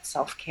taught me what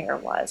self-care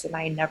was and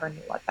I never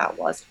knew what that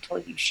was until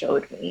you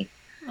showed me.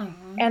 Aw.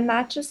 And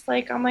that just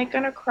like I'm like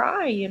gonna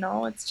cry.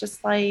 It's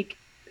just like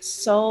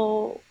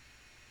so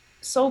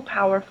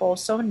powerful,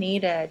 so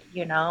needed.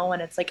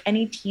 And it's like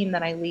any team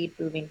that I lead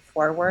moving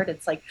forward,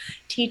 it's like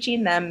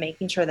teaching them,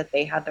 making sure that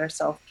they have their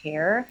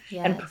self-care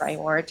and Yes.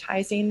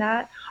 prioritizing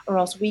that, or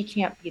else we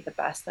can't be the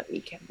best that we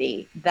can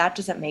be. That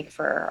doesn't make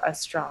for a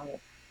strong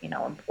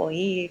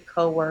employee,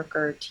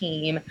 coworker,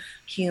 team,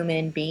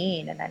 human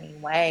being in any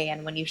way.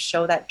 And when you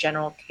show that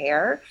general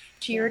care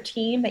to your Yeah.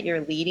 team that you're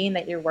leading,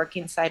 that you're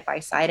working side by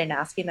side and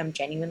asking them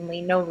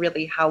genuinely, no,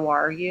 really, how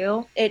are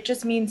you? It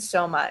just means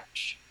so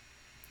much.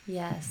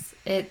 Yes,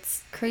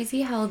 it's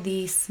crazy how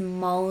the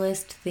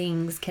smallest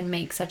things can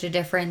make such a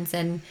difference.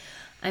 And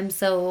I'm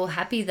so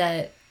happy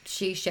that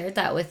she shared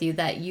that with you,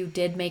 that you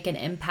did make an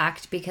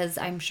impact, because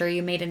I'm sure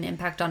you made an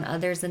impact on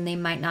others and they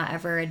might not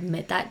ever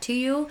admit that to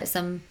you.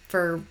 Some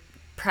for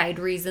pride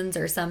reasons,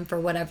 or some for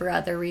whatever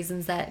other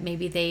reasons that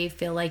maybe they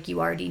feel like you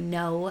already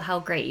know how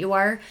great you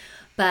are.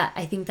 But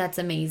I think that's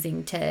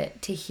amazing to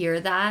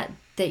hear that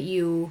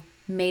you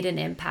made an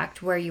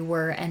impact where you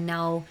were, and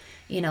now,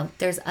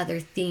 there's other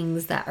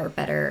things that are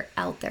better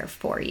out there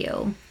for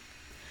you.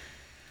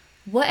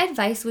 What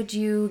advice would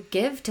you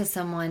give to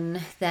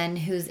someone then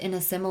who's in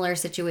a similar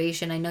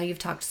situation? I know you've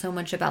talked so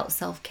much about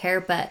self care,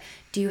 but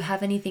do you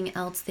have anything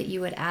else that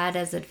you would add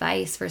as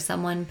advice for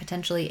someone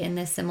potentially in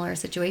this similar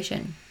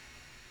situation?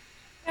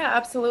 Yeah,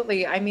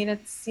 absolutely. I mean,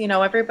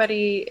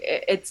 everybody,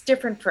 it's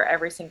different for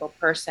every single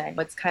person.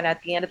 It's kind of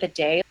at the end of the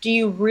day, do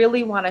you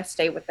really want to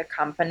stay with the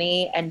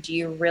company and do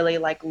you really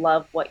like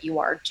love what you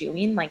are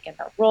doing, like in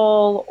the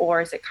role?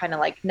 Or is it kind of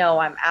like, no,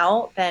 I'm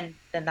out? Then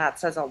that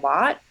says a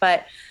lot.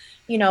 But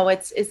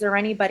is there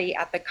anybody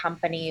at the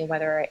company,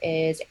 whether it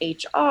is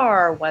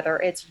HR, whether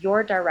it's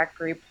your direct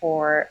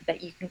report,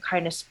 that you can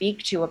kind of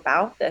speak to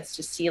about this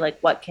to see like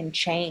what can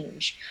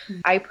change?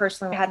 I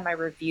personally had my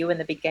review in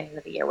the beginning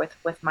of the year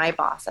with my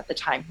boss at the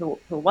time, who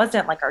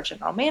wasn't like our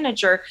general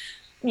manager,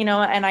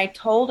 and I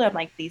told him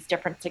like these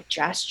different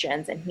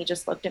suggestions, and he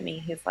just looked at me.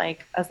 He's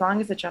like, as long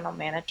as the general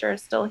manager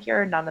is still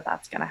here, none of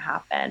that's going to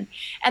happen.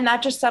 And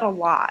that just said a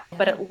lot.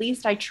 But Yeah. at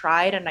least I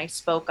tried and I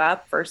spoke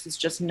up versus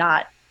just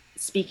not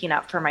speaking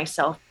up for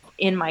myself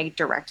in my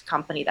direct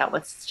company that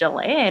was still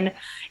in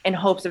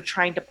hopes of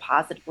trying to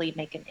positively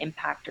make an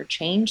impact or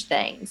change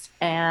things.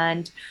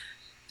 And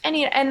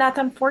that's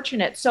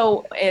unfortunate.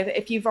 So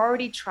if you've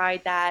already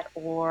tried that,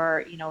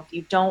 or if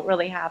you don't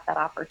really have that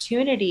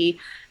opportunity,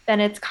 then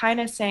it's kind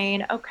of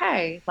saying,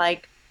 okay,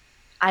 like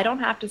I don't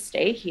have to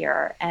stay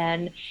here,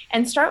 and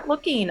start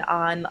looking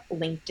on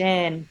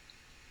LinkedIn,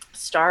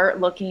 start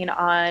looking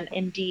on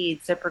Indeed,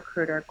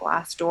 ZipRecruiter,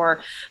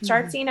 Glassdoor,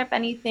 start Mm-hmm. seeing if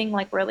anything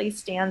like really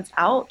stands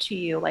out to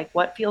you, like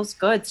what feels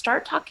good.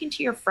 Start talking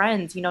to your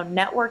friends.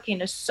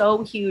 Networking is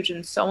so huge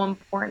and so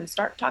important.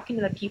 Start talking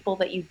to the people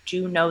that you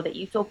do know, that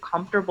you feel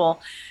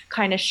comfortable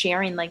kind of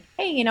sharing, like,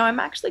 hey, I'm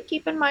actually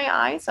keeping my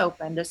eyes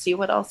open to see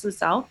what else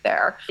is out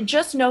there.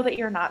 Just know that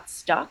you're not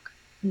stuck.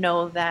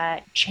 Know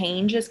that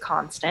change is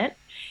constant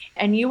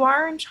and you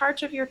are in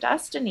charge of your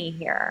destiny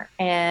here,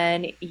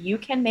 and you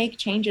can make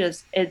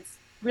changes. It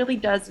really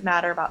does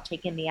matter about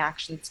taking the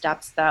action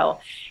steps though,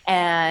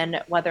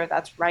 and whether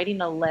that's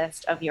writing a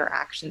list of your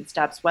action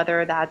steps,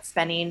 whether that's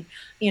spending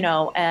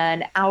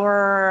an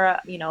hour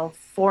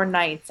 4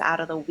 nights out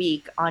of the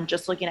week on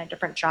just looking at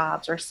different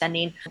jobs, or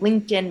sending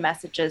LinkedIn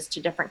messages to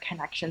different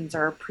connections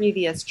or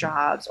previous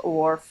jobs,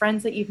 or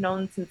friends that you've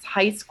known since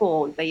high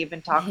school that you've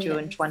been talked to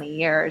in Yes. 20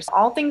 years.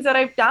 All things that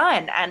I've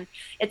done, and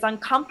it's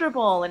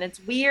uncomfortable and it's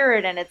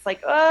weird and it's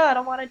like, oh, I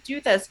don't want to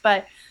do this.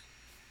 But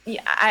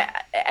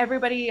yeah,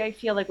 everybody I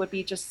feel like would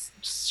be just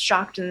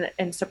shocked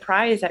and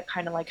surprised at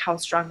kind of like how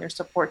strong their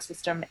support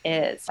system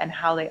is and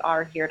how they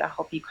are here to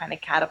help you kind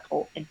of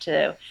catapult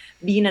into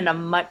being in a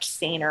much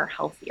saner,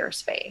 healthier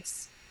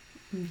space.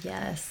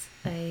 Yes,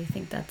 I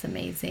think that's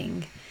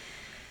amazing.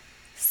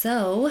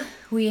 So,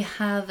 we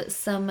have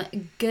some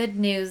good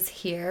news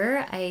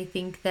here. I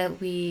think that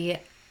we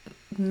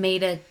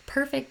made a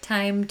perfect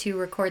time to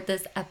record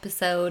this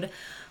episode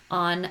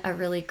on a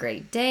really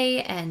great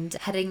day and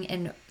heading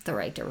in the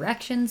right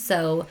direction.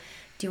 So,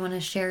 do you want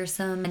to share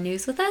some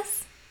news with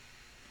us?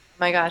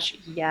 My gosh,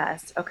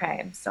 yes. Okay,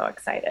 I'm so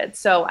excited.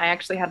 So, I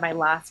actually had my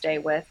last day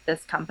with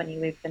this company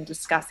we've been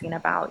discussing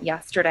about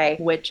yesterday,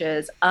 which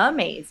is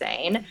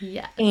amazing.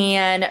 Yes.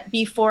 And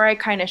before I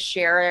kind of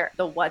share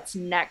the what's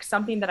next,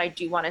 something that I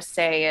do want to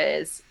say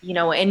is,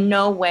 in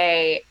no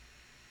way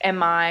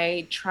am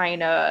I trying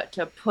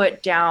to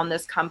put down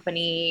this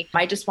company.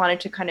 I just wanted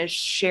to kind of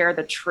share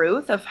the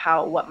truth of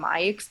how what my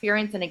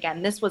experience, and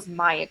again, this was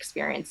my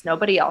experience,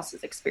 nobody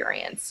else's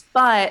experience.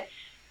 But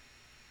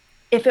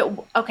if it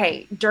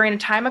okay, during a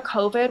time of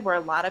COVID where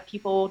a lot of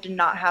people did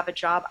not have a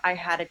job, I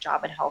had a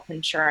job in health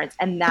insurance,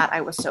 and that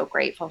I was so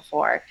grateful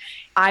for.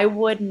 I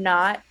would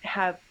not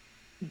have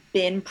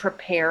been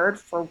prepared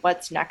for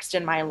what's next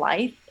in my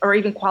life or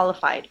even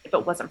qualified if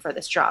it wasn't for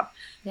this job.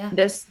 Yeah.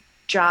 This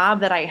job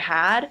that I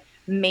had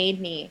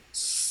made me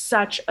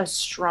such a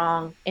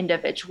strong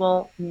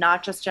individual,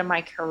 not just in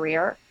my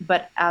career,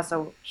 but as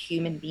a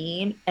human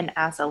being and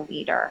as a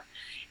leader.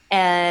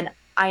 And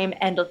I am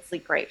endlessly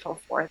grateful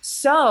for it.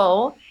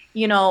 So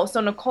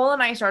Nicole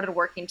and I started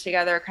working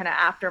together kind of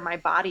after my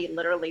body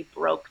literally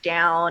broke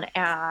down.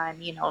 And,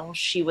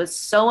 she was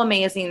so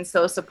amazing,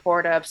 so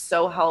supportive,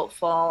 so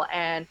helpful,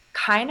 and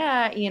kind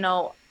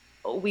of,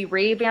 we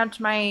revamped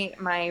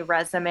my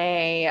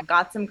resume,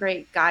 got some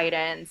great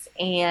guidance,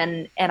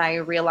 and I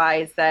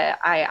realized that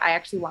I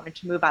actually wanted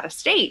to move out of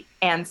state.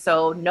 And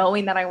so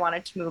knowing that I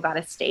wanted to move out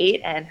of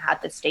state and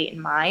had the state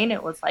in mind,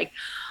 it was like,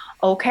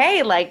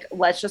 okay, like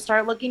let's just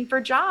start looking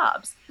for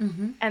jobs.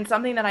 Mm-hmm. And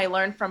something that I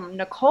learned from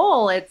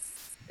Nicole,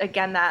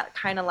 again, that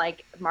kind of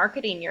like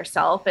marketing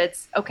yourself.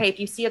 It's okay if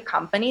you see a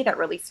company that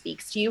really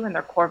speaks to you and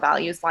their core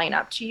values line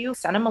up to you,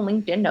 send them a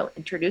LinkedIn note,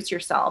 introduce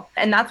yourself.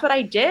 And that's what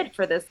I did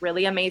for this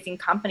really amazing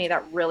company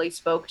that really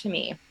spoke to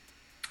me.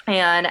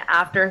 And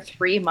after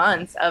 3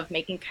 months of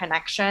making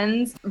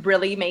connections,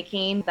 really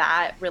making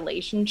that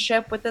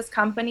relationship with this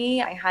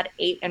company, I had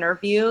 8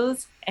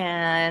 interviews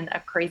and a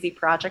crazy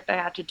project I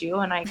had to do,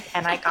 and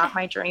I got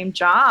my dream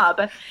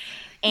job.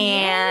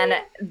 And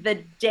Yay! the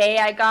day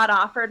I got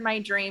offered my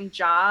dream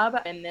job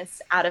in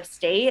this out of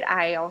state,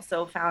 I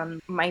also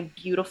found my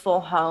beautiful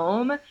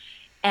home.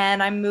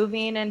 And I'm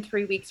moving in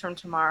 3 weeks from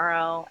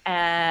tomorrow.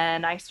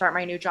 And I start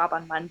my new job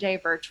on Monday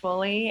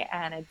virtually.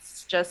 And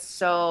it's just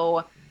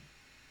so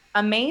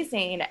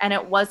amazing. And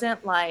it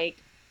wasn't like,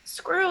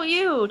 screw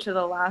you to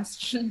the last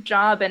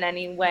job in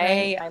any Right.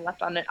 way. I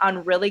left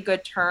on really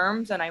good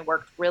terms and I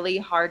worked really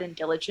hard and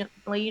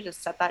diligently to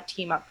set that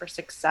team up for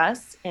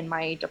success in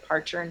my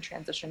departure and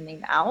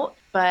transitioning out.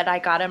 But I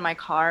got in my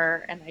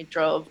car and I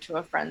drove to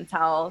a friend's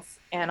house.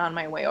 And on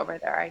my way over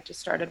there, I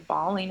just started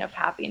bawling of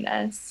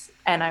happiness.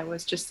 And I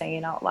was just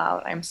saying out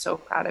loud, I'm so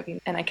proud of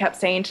you. And I kept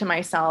saying to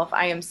myself,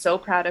 I am so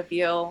proud of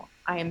you.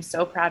 I am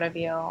so proud of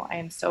you. I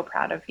am so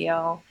proud of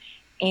you.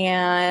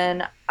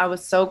 And I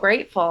was so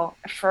grateful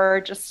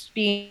for just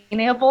being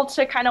able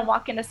to kind of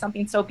walk into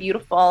something so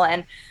beautiful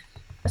and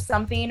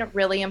something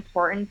really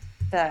important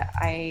that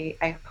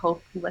I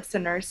hope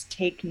listeners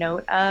take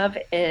note of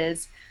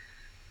is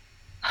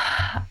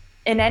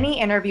in any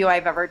interview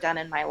I've ever done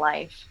in my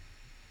life,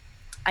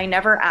 I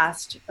never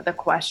asked the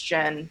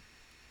question,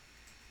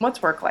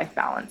 what's work life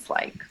balance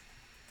like?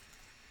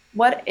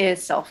 What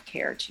is self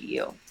care to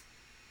you?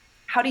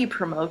 How do you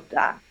promote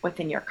that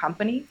within your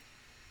company?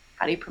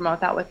 How do you promote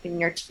that within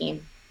your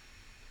team?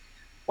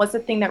 What's the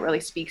thing that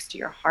really speaks to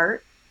your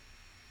heart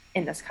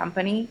in this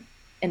company,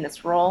 in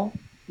this role,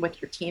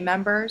 with your team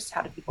members?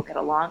 How do people get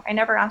along? I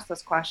never asked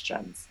those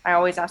questions. I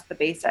always asked the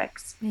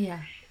basics.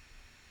 Yeah.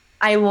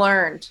 I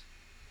learned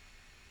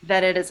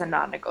that it is a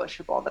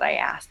non-negotiable that I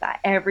ask that.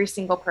 Every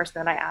single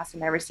person that I asked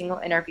in every single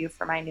interview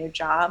for my new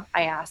job,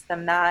 I asked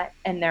them that,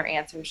 and their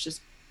answers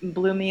just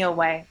blew me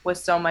away with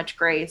so much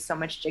grace, so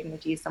much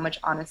dignity, so much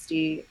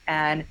honesty,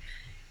 and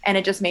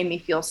it just made me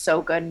feel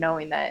so good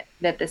knowing that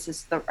this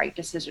is the right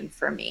decision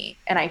for me.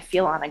 And I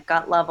feel on a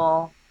gut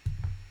level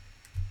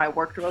I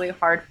worked really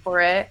hard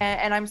for it.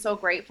 And I'm so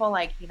grateful.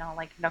 Like,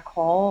 like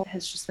Nicole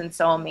has just been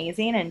so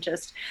amazing and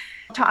just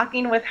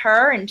talking with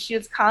her. And she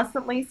was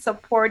constantly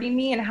supporting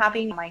me and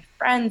having my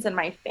friends and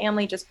my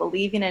family just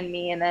believing in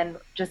me. And then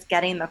just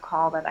getting the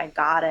call that I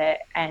got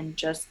it and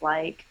just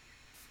like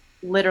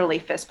literally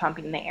fist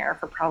pumping in the air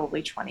for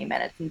probably 20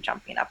 minutes and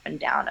jumping up and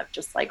down of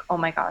just like, oh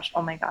my gosh,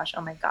 oh my gosh,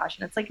 oh my gosh.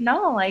 And it's like,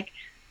 no, like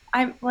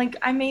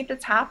I made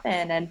this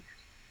happen. And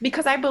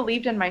because I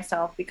believed in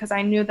myself, because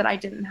I knew that I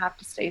didn't have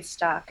to stay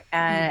stuck.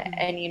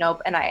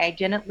 Mm-hmm. And I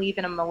didn't leave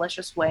in a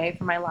malicious way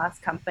for my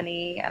last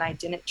company and I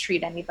didn't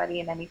treat anybody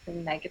in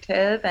anything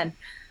negative. And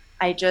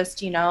I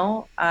just,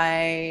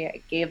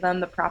 I gave them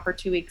the proper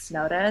 2 weeks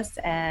notice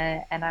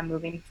and I'm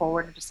moving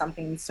forward into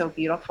something so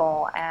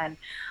beautiful and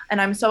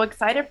I'm so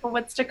excited for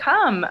what's to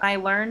come. I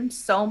learned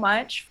so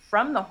much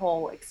from the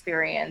whole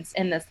experience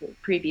in this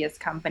previous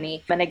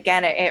company. And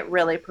again, it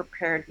really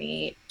prepared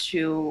me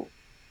to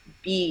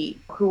be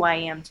who I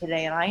am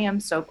today. And I am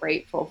so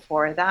grateful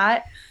for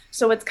that.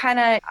 So it's kind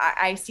of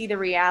I see the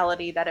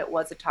reality that it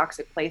was a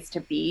toxic place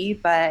to be,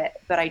 but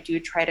I do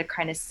try to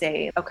kind of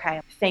say, okay,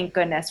 thank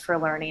goodness for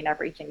learning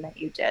everything that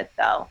you did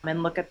though.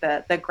 And look at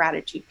the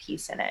gratitude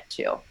piece in it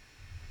too.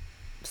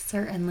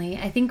 Certainly.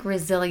 I think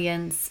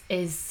resilience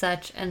is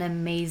such an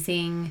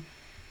amazing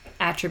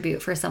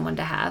attribute for someone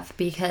to have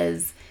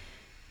because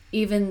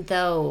even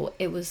though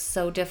it was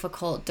so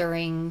difficult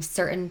during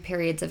certain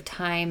periods of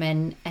time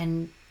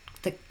and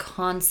the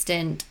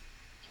constant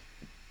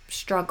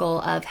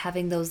struggle of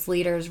having those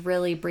leaders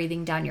really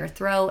breathing down your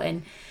throat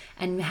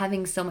and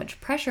having so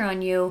much pressure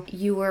on you,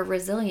 you were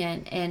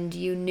resilient and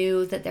you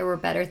knew that there were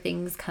better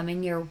things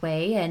coming your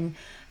way. And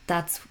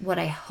that's what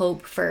I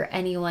hope for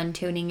anyone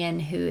tuning in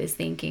who is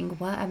thinking,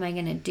 what am I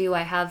going to do?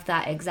 I have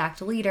that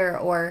exact leader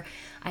or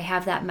I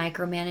have that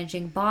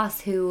micromanaging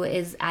boss who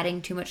is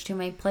adding too much to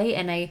my plate.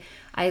 And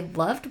I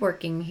loved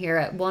working here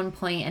at one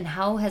point, and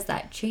how has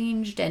that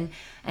changed? And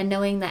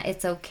knowing that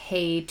it's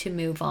okay to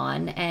move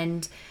on.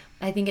 And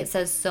I think it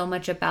says so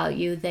much about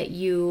you that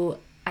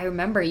I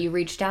remember you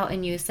reached out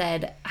and you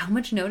said, how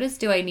much notice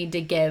do I need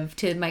to give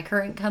to my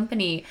current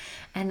company?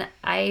 And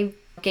I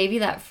gave you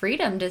that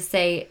freedom to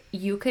say,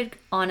 you could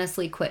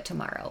honestly quit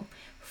tomorrow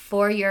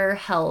for your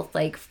health,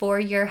 like for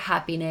your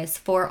happiness,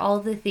 for all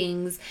the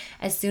things.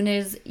 As soon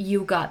as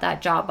you got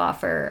that job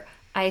offer,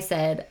 I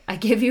said, I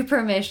give you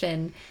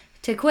permission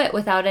to quit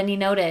without any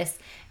notice.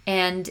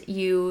 And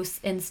you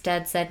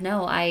instead said,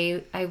 no,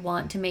 I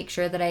want to make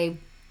sure that I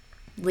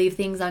leave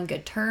things on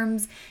good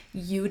terms.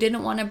 You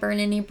didn't want to burn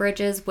any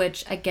bridges,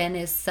 which again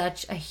is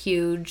such a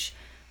huge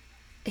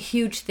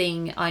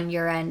thing on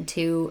your end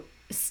to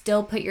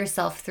still put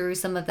yourself through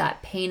some of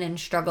that pain and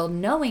struggle,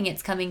 knowing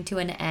it's coming to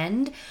an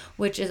end,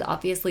 which is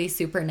obviously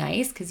super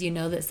nice because you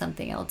know that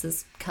something else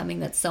is coming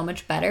that's so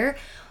much better.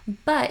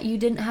 But you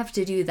didn't have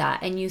to do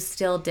that, and you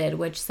still did,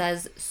 which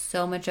says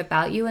so much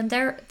about you. And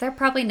they're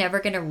probably never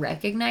going to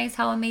recognize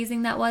how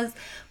amazing that was,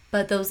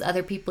 but those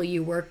other people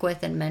you work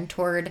with and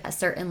mentored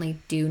certainly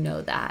do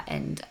know that.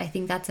 And I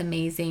think that's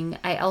amazing.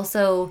 I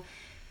also,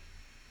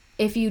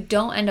 if you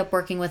don't end up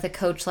working with a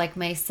coach like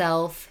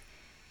myself,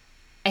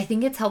 I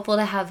think it's helpful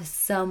to have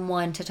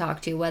someone to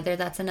talk to, whether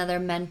that's another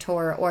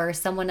mentor or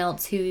someone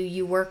else who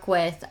you work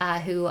with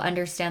who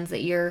understands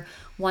that you're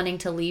wanting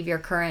to leave your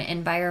current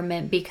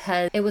environment,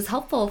 because it was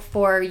helpful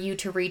for you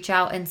to reach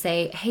out and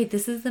say, hey,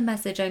 this is the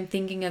message I'm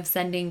thinking of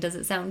sending. Does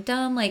it sound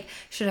dumb? Like,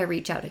 should I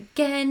reach out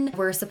again?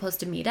 We're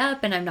supposed to meet up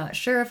and I'm not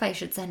sure if I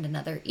should send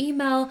another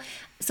email.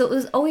 So it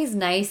was always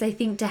nice, I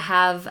think, to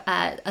have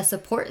a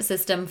support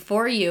system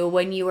for you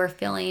when you were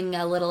feeling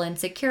a little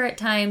insecure at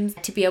times,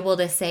 to be able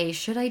to say,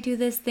 should I do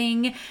this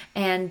thing?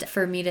 And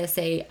for me to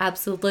say,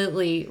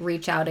 absolutely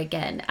reach out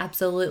again.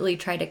 Absolutely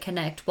try to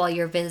connect while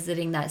you're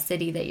visiting that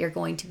city that you're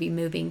going to be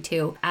moving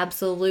to.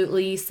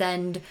 Absolutely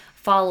send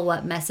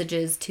follow-up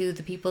messages to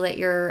the people that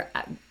you're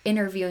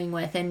interviewing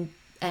with,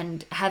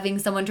 and having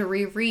someone to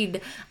reread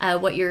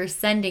what you're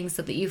sending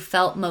so that you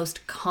felt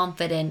most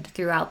confident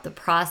throughout the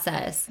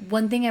process.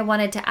 One thing I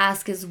wanted to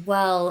ask as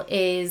well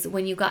is,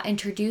 when you got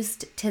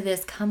introduced to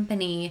this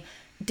company,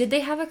 did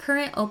they have a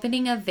current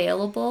opening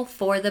available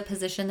for the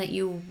position that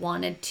you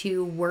wanted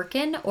to work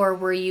in? Or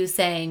were you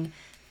saying,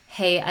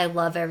 hey, I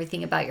love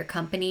everything about your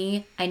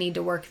company, I need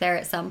to work there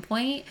at some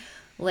point,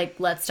 like,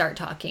 let's start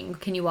talking?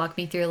 Can you walk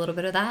me through a little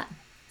bit of that?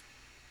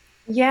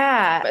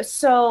 Yeah.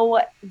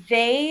 So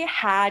they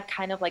had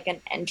kind of like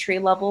an entry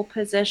level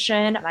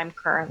position. And I'm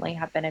currently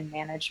have been in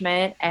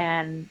management.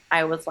 And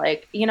I was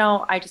like,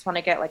 I just want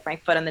to get like my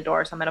foot in the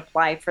door. So I'm going to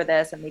apply for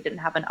this. And they didn't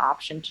have an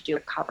option to do a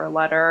cover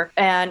letter.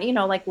 And,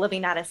 like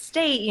living out of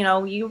state,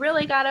 you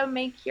really got to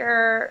make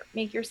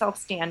yourself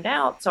stand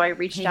out. So I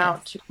reached Yes.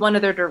 out to one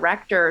of their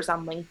directors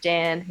on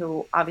LinkedIn,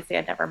 who obviously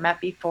I'd never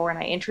met before. And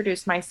I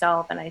introduced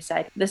myself and I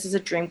said, this is a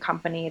dream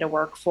company to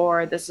work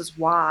for. This is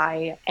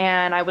why.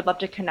 And I would love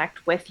to connect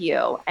with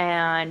you.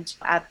 And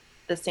at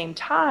the same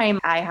time,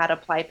 I had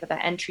applied for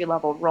the entry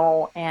level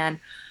role. And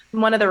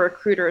one of the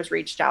recruiters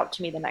reached out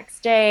to me the next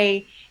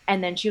day.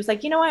 And then she was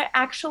like, you know what?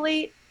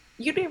 Actually,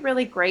 you'd be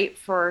really great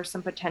for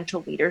some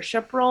potential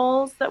leadership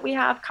roles that we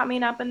have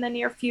coming up in the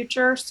near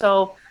future.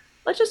 So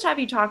let's just have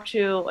you talk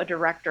to a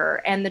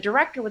director. And the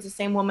director was the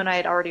same woman I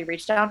had already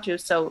reached out to.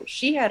 So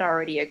she had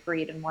already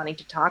agreed and wanting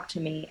to talk to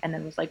me, and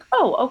then was like,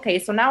 oh, okay.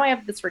 So now I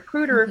have this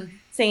recruiter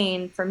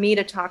saying for me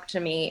to talk to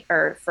me,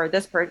 or for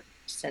this person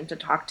to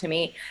talk to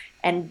me.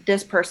 And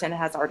this person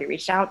has already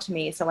reached out to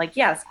me. So, like,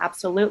 yes,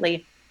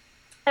 absolutely.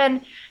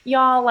 And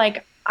y'all,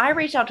 like, I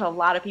reached out to a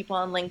lot of people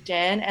on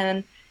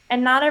LinkedIn,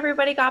 and not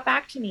everybody got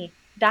back to me.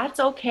 That's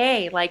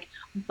okay. Like,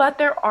 but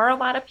there are a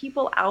lot of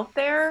people out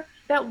there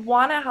that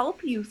want to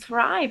help you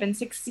thrive and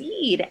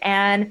succeed.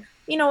 And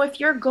if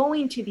you're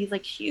going to these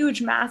like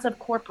huge, massive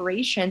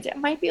corporations, it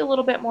might be a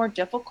little bit more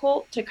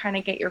difficult to kind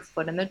of get your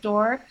foot in the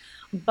door,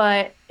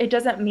 but it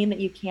doesn't mean that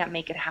you can't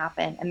make it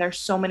happen. And there's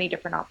so many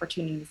different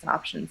opportunities and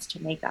options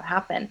to make that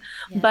happen.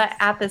 But Yes.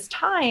 at this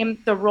time,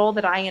 the role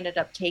that I ended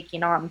up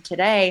taking on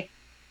today,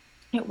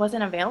 it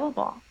wasn't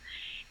available.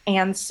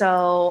 And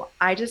so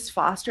I just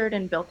fostered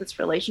and built this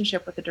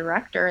relationship with the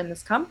director in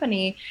this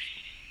company.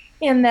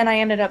 And then I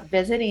ended up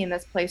visiting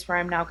this place where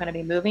I'm now going to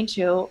be moving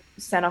to,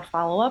 sent a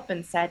follow up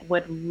and said,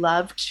 would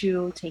love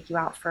to take you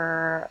out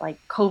for like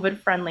COVID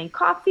friendly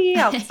coffee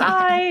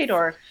outside Yes.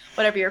 or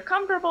whatever you're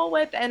comfortable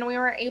with. And we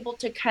were able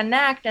to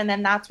connect. And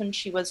then that's when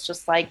she was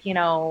just like,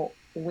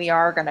 we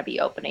are going to be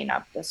opening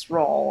up this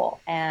role.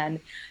 And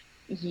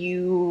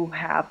you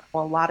have a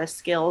lot of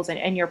skills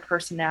and your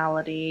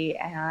personality,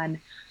 and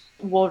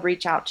we'll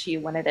reach out to you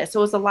when it is.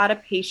 So it was a lot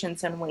of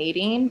patience and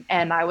waiting.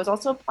 And I was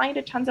also applying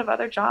to tons of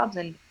other jobs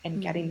and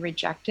getting Mhm.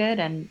 rejected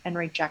and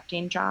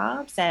rejecting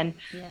jobs, and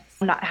Yes.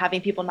 not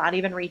having people not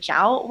even reach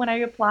out when I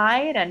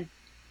applied.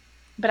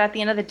 But at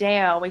the end of the day,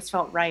 I always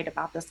felt right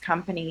about this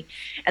company.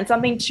 And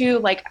something too,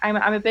 like I'm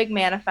a big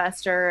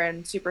manifester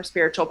and super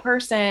spiritual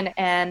person.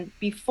 And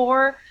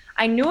before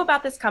I knew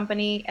about this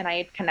company and I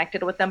had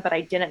connected with them, but I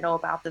didn't know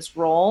about this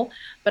role.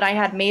 But I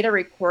had made a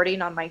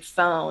recording on my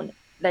phone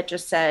that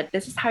just said,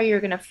 this is how you're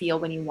going to feel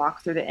when you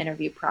walk through the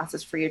interview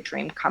process for your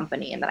dream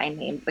company. And then I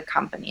named the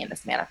company in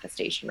this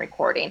manifestation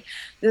recording.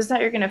 This is how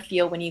you're going to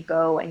feel when you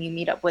go and you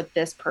meet up with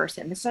this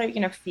person. This is how you're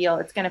going to feel.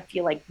 It's going to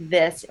feel like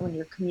this when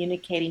you're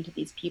communicating to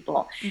these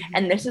people. Mhm.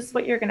 And this is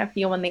what you're going to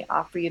feel when they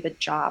offer you the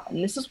job.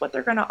 And this is what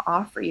they're going to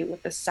offer you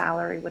with the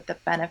salary, with the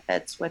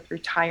benefits, with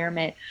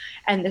retirement.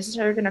 And this is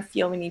how you're going to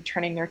feel when you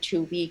turn in your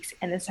 2 weeks.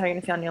 And this is how you're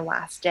going to feel on your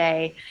last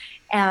day.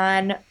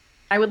 And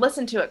I would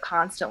listen to it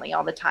constantly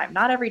all the time,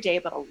 not every day,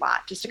 but a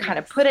lot, just to kind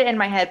of Yes. put it in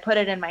my head, put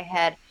it in my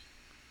head.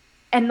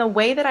 And the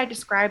way that I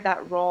describe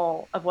that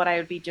role of what I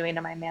would be doing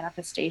in my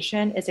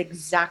manifestation is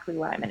exactly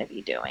what I'm going to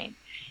be doing.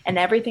 And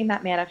everything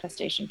that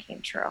manifestation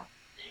came true.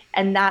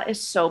 And that is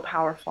so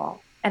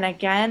powerful. And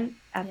again,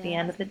 at the Yeah.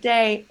 end of the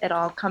day, it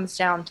all comes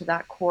down to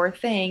that core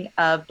thing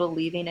of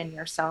believing in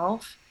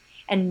yourself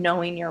and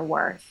knowing your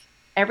worth.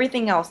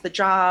 Everything else, the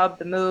job,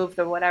 the move,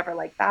 the whatever,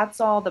 like that's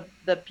all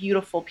the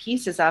beautiful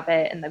pieces of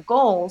it and the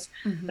goals.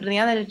 But Hmm. at the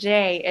end of the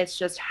day, it's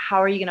just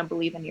how are you going to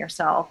believe in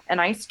yourself? And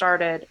I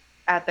started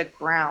at the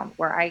ground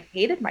where I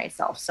hated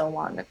myself so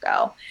long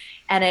ago.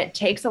 And it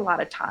takes a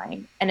lot of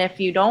time. And if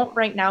you don't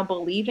right now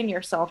believe in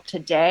yourself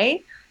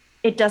today,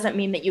 it doesn't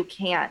mean that you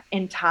can't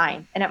in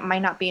time. And it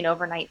might not be an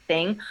overnight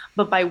thing,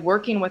 but by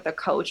working with a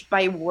coach,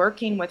 by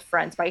working with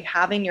friends, by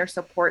having your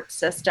support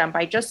system,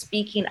 by just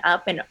speaking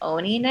up and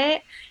owning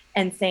it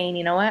and saying,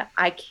 you know what,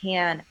 I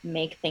can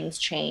make things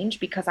change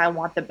because I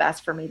want the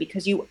best for me,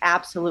 because you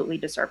absolutely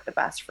deserve the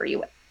best for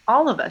you.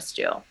 All of us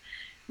do.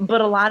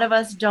 But a lot of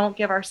us don't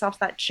give ourselves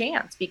that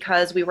chance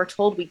because we were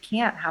told we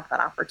can't have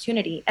that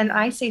opportunity. And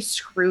I say,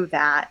 screw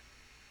that.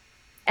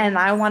 And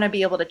I Yes. want to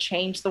be able to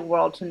change the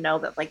world to know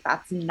that like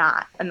that's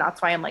not. And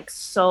that's why I'm like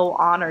so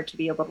honored to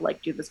be able to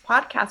like do this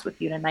podcast with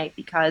you tonight,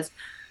 because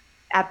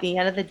at the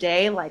end of the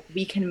day, like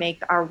we can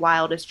make our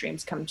wildest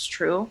dreams come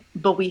true,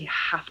 but we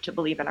have to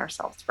believe in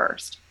ourselves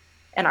first.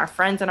 And our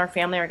friends and our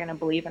family are going to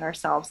believe in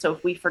ourselves. So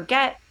if we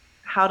forget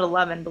how to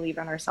love and believe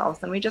in ourselves,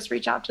 then we just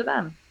reach out to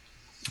them.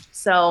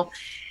 So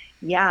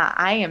yeah,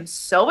 I am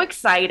so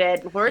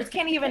excited. Words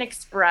can't even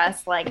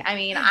express. Like, I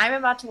mean, I'm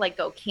about to like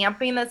go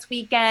camping this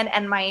weekend,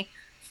 and my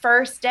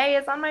first day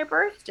is on my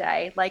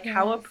birthday. Like,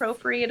 how Yes.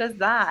 appropriate is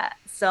that?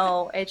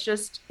 So it's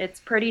just, it's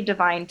pretty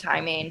divine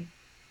timing.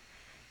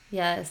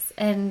 Yes.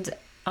 And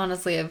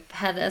honestly, I've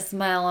had a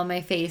smile on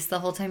my face the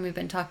whole time we've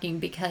been talking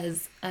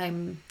because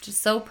I'm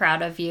just so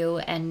proud of you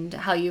and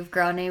how you've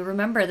grown. I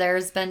remember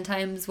there's been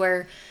times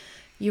where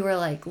you were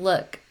like,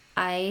 "Look,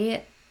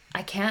 I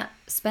I can't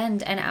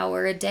spend an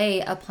hour a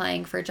day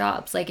applying for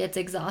jobs. Like it's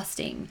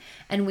exhausting."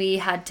 And we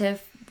had to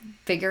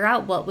figure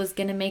out what was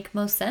going to make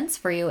most sense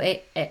for you.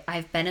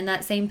 I've been in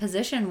that same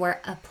position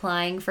where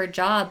applying for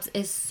jobs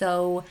is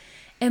so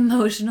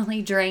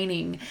emotionally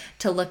draining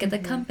to look at the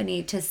Mm-hmm.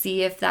 company to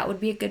see if that would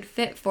be a good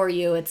fit for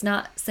you. It's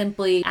not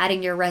simply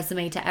adding your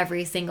resume to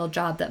every single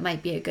job that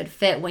might be a good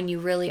fit when you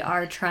really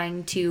are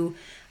trying to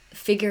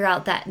figure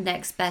out that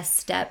next best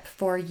step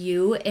for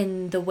you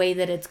in the way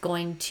that it's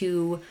going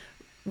to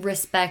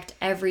respect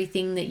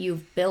everything that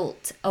you've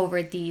built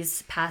over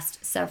these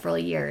past several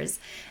years.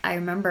 I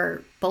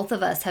remember both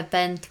of us have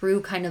been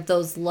through kind of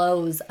those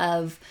lows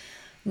of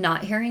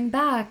not hearing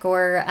back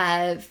or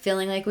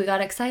feeling like we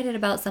got excited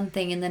about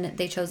something and then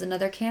they chose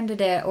another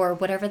candidate or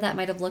whatever that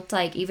might have looked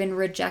like, even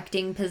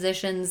rejecting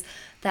positions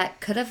that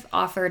could have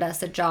offered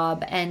us a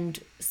job and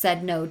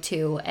said no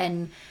to.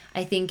 And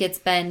I think it's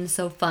been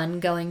so fun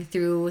going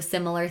through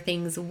similar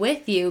things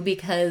with you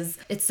because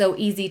it's so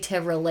easy to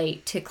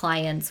relate to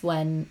clients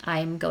when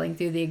I'm going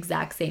through the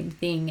exact same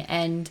thing.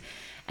 And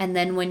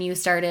then when you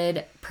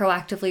started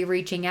proactively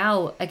reaching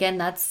out,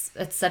 again,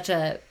 it's such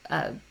a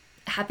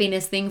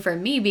happiness thing for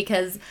me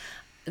because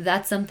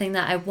that's something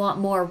that I want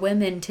more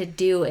women to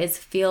do is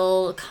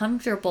feel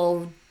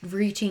comfortable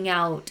reaching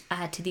out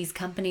to these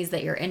companies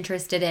that you're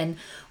interested in.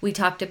 We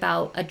talked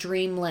about a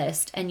dream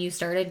list and you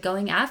started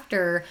going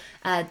after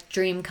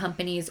dream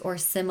companies or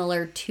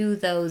similar to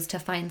those to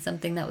find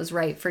something that was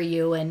right for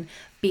you. And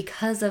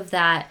because of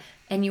that,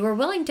 and you were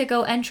willing to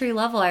go entry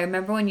level. I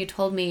remember when you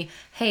told me,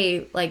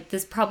 hey, like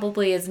this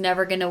probably is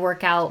never going to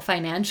work out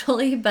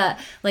financially, but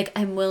like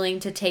I'm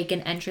willing to take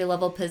an entry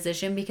level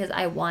position because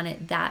I want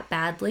it that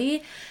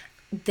badly.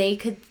 They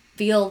could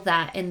feel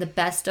that in the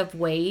best of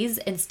ways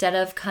instead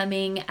of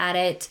coming at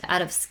it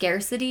out of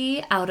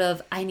scarcity, out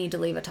of I need to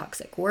leave a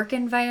toxic work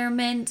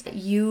environment.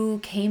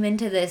 You came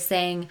into this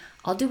saying,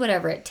 I'll do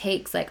whatever it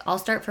takes. Like I'll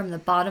start from the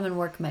bottom and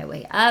work my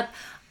way up.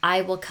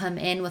 I will come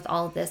in with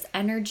all of this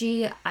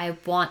energy. I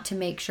want to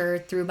make sure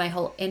through my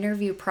whole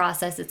interview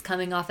process it's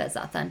coming off as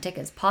authentic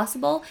as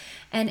possible.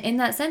 And in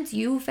that sense,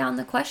 you found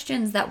the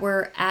questions that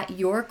were at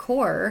your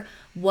core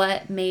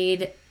what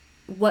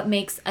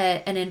makes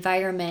an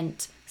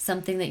environment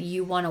something that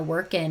you want to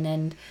work in.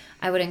 And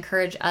I would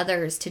encourage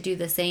others to do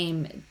the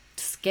same.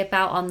 Skip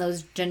out on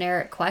those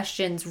generic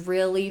questions,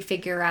 really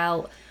figure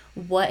out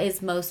what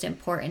is most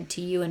important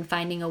to you and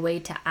finding a way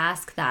to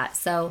ask that.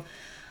 So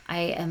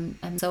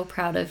I'm so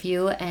proud of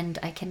you and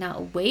I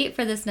cannot wait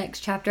for this next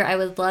chapter. I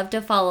would love to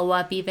follow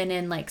up even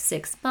in like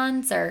 6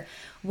 months or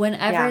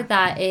whenever Yeah.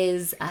 that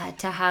is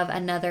to have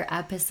another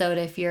episode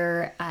if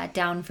you're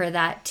down for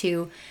that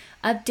to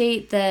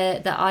update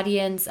the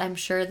audience. I'm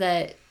sure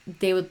that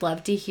they would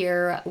love to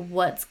hear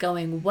what's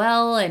going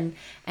well and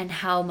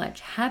how much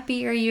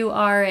happier you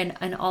are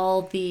and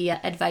all the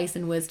advice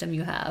and wisdom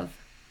you have.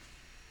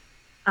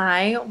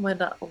 I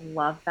would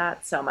love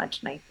that so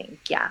much. And I think,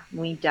 yeah,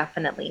 we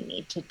definitely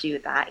need to do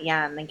that.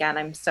 Yeah. And again,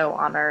 I'm so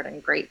honored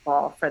and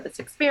grateful for this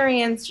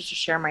experience, just to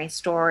share my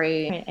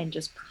story. And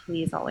just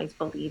please always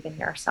believe in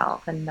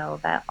yourself and know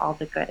that all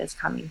the good is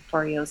coming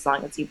for you as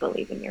long as you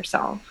believe in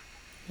yourself.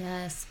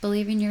 Yes,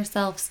 believe in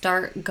yourself.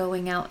 Start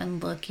going out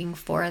and looking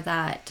for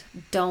that.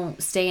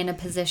 Don't stay in a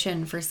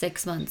position for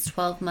 6 months,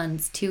 12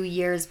 months, 2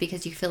 years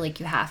because you feel like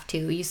you have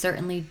to. You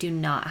certainly do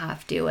not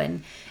have to.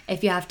 And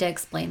if you have to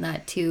explain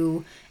that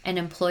to an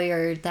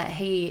employer that,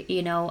 hey,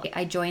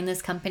 I joined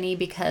this company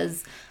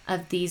because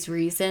of these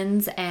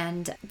reasons,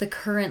 and the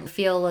current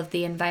feel of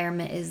the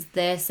environment is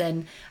this,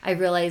 and I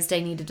realized I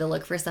needed to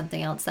look for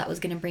something else that was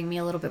going to bring me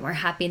a little bit more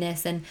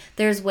happiness. And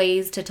there's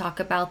ways to talk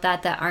about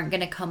that aren't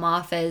going to come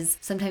off as,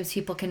 sometimes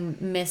people can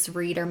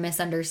misread or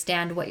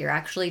misunderstand what you're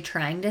actually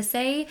trying to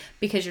say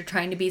because you're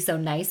trying to be so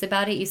nice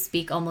about it. You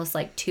speak almost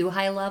like too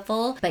high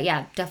level. But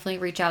yeah, definitely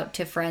reach out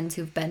to friends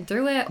who've been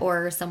through it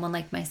or someone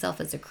like myself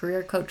as a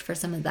career coach for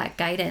some of that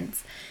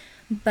guidance.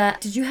 But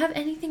did you have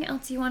anything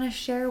else you want to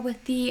share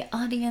with the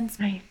audience?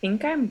 I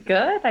think I'm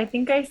good. I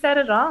think I said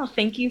it all.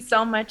 Thank you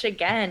so much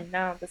again.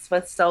 No, this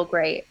was so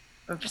great.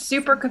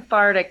 Super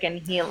cathartic and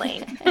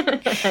healing.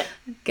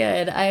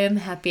 Good. I am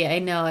happy. I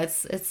know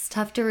it's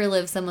tough to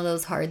relive some of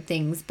those hard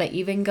things, but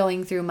even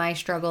going through my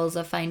struggles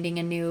of finding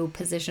a new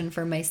position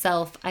for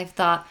myself, I've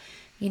thought,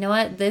 you know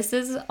what? This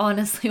is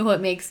honestly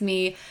what makes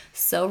me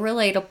so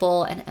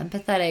relatable and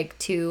empathetic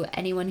to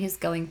anyone who's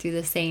going through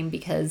the same,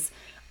 because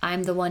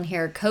I'm the one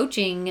here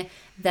coaching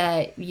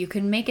that you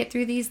can make it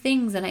through these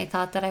things. And I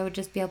thought that I would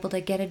just be able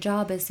to get a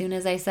job as soon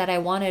as I said I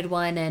wanted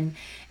one. And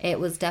it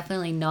was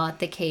definitely not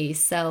the case.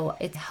 So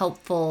it's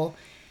helpful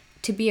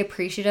to be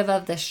appreciative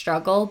of the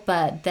struggle,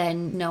 but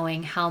then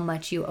knowing how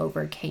much you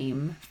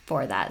overcame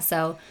for that.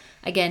 So,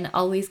 again,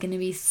 always going to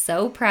be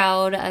so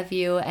proud of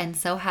you and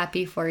so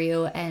happy for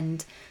you,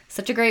 and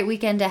such a great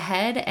weekend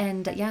ahead.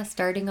 And yeah,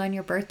 starting on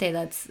your birthday,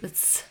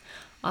 it's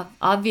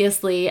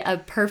obviously a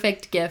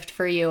perfect gift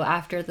for you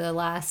after the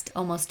last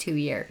almost 2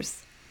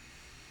 years.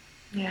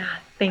 Yeah,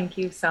 thank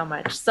you so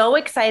much. So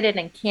excited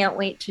and can't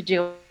wait to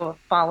do a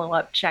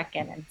follow-up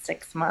check-in in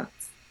 6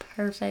 months.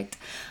 Perfect.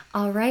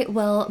 All right.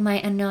 Well, my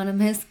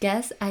anonymous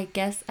guest, I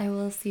guess I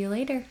will see you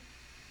later.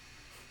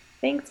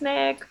 Thanks,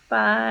 Nick.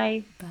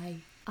 Bye. Bye.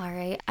 All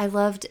right. I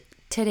loved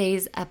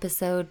today's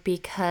episode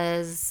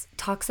because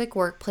toxic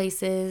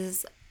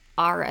workplaces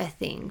are a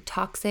thing.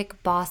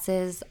 Toxic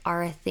bosses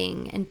are a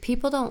thing. And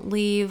people don't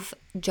leave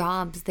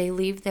jobs, they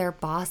leave their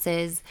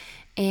bosses.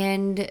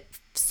 And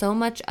so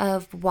much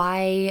of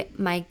why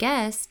my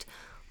guest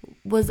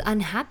was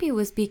unhappy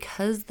was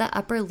because the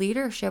upper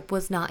leadership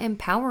was not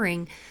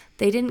empowering.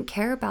 They didn't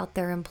care about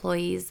their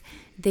employees.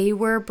 They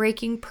were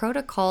breaking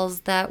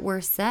protocols that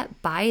were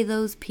set by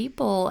those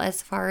people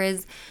as far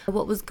as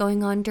what was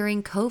going on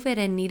during COVID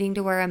and needing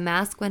to wear a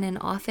mask when in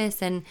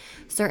office. And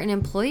certain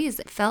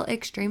employees felt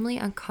extremely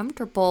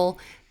uncomfortable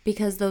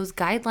because those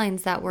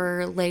guidelines that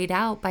were laid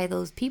out by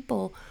those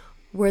people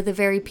were the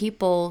very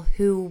people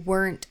who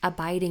weren't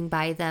abiding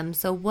by them.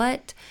 So,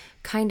 what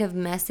kind of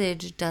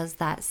message does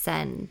that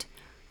send,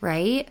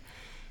 right?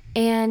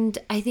 And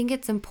I think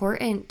it's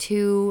important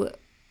to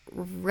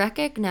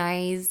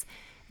recognize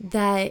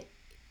that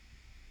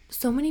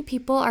so many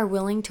people are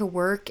willing to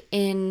work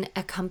in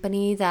a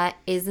company that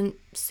isn't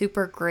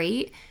super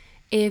great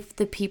if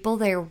the people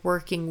they're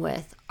working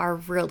with are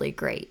really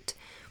great.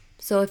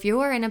 So if you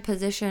are in a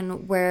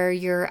position where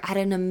you're at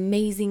an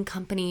amazing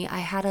company, I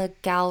had a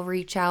gal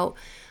reach out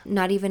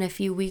not even a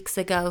few weeks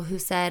ago who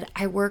said,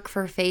 I work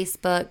for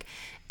Facebook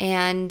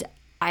and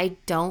I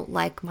don't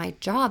like my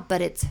job, but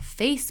it's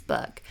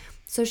Facebook.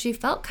 So she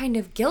felt kind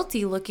of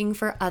guilty looking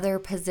for other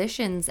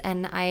positions.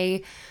 And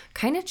I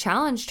kind of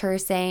challenged her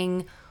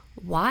saying,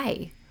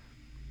 why?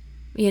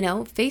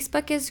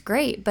 Facebook is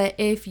great, but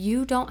if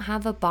you don't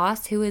have a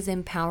boss who is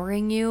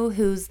empowering you,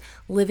 who's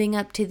living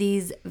up to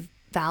these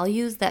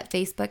values that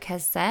Facebook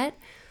has set,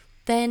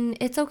 then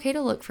it's okay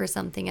to look for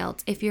something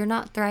else. If you're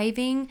not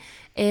thriving,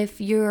 if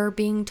you're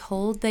being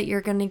told that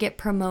you're going to get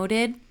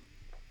promoted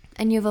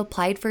and you've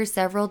applied for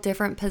several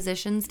different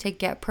positions to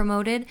get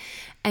promoted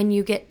and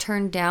you get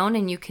turned down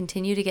and you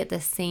continue to get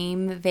the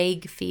same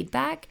vague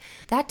feedback,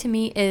 that to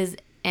me is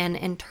an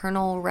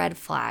internal red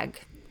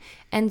flag.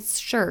 And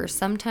sure,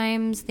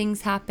 sometimes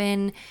things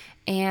happen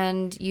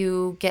and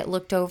you get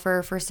looked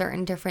over for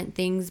certain different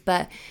things.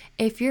 But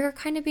if you're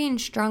kind of being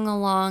strung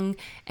along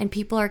and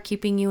people are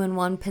keeping you in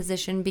one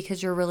position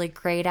because you're really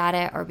great at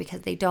it or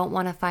because they don't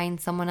want to find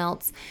someone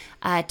else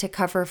to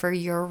cover for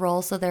your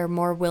role, so they're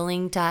more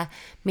willing to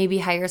maybe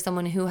hire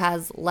someone who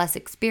has less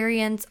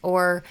experience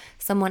or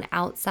someone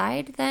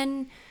outside,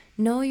 then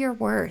know your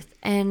worth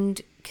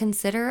and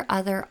consider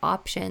other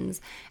options.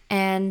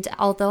 And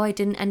although I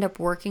didn't end up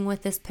working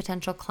with this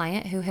potential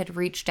client who had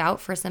reached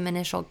out for some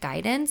initial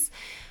guidance,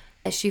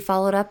 she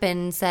followed up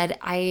and said,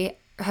 I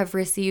have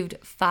received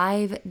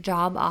 5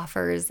 job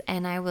offers.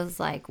 And I was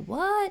like,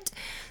 what?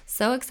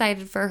 So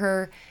excited for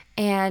her.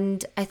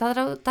 And I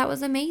thought that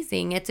was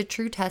amazing. It's a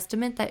true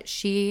testament that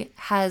she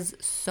has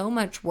so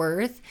much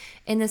worth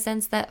in the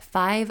sense that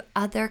 5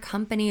 other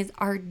companies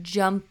are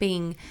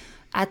jumping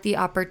at the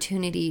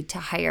opportunity to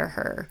hire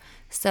her.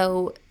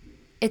 So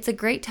it's a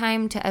great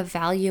time to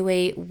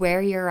evaluate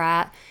where you're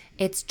at.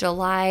 It's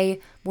July.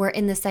 We're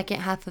in the second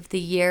half of the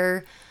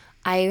year.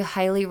 I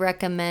highly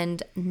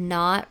recommend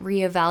not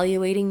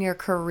reevaluating your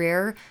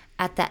career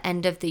at the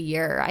end of the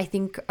year. I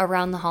think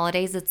around the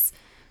holidays, it's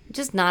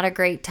just not a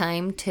great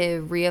time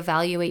to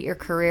reevaluate your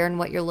career and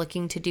what you're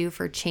looking to do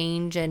for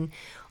change and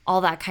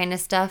all that kind of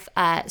stuff.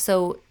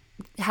 So,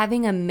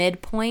 having a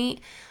midpoint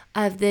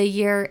of the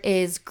year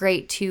is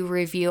great to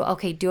review.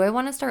 Okay, do I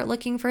want to start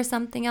looking for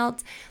something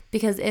else?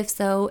 Because if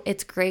so,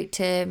 it's great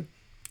to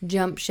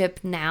jump ship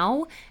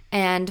now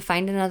and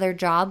find another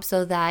job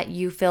so that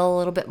you feel a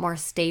little bit more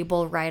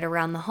stable right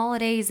around the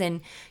holidays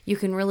and you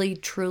can really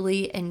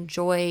truly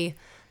enjoy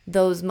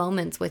those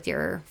moments with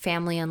your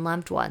family and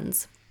loved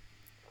ones.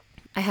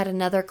 I had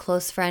another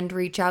close friend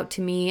reach out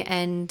to me,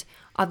 and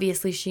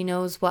obviously she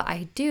knows what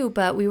I do,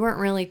 but we weren't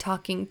really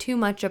talking too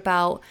much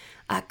about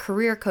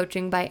career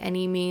coaching by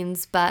any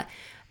means. But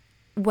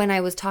when I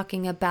was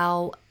talking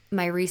about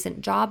my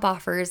recent job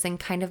offers and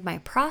kind of my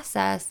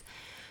process,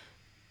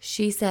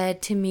 she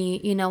said to me,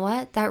 you know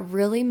what? That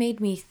really made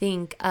me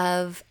think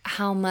of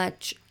how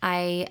much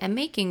I am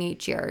making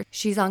each year.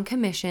 She's on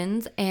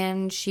commissions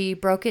and she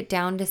broke it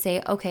down to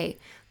say, okay,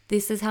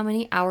 this is how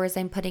many hours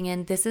I'm putting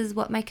in. This is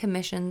what my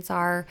commissions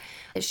are.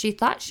 She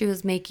thought she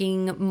was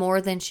making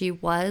more than she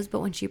was, but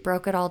when she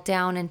broke it all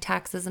down and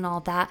taxes and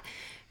all that,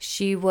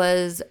 she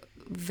was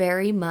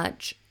very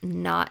much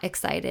not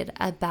excited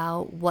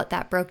about what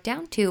that broke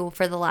down to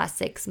for the last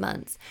 6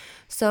 months.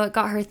 So it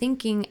got her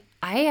thinking,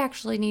 I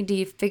actually need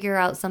to figure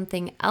out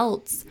something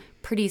else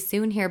pretty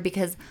soon here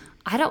because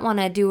I don't want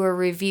to do a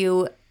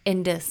review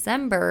in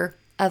December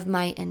of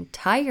my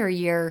entire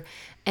year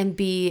and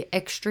be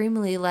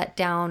extremely let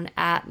down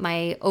at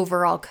my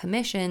overall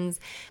commissions.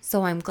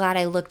 So I'm glad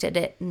I looked at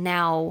it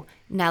now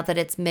that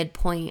it's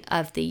midpoint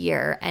of the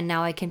year, and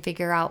now I can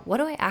figure out, what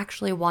do I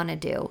actually want to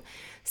do?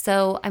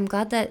 So I'm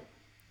glad that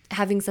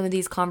having some of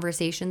these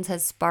conversations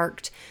has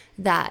sparked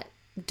that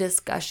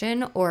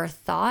discussion or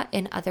thought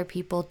in other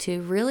people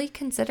to really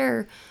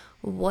consider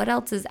what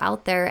else is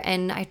out there.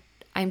 And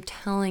I'm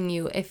telling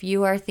you, if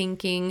you are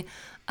thinking,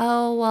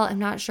 oh, well, I'm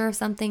not sure if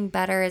something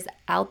better is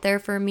out there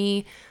for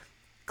me,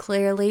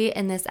 clearly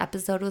in this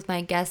episode with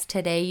my guest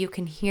today, you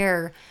can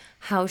hear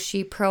how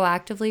she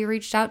proactively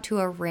reached out to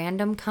a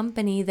random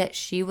company that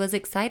she was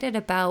excited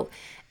about,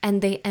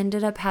 and they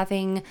ended up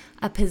having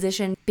a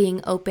position being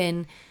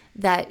open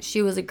that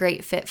she was a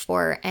great fit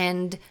for.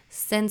 And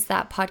since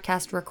that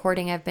podcast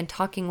recording, I've been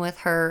talking with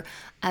her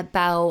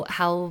about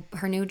how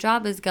her new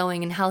job is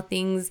going and how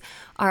things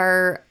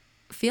are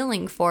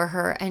feeling for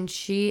her. And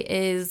she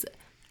is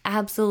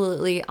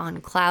absolutely on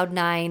cloud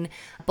nine.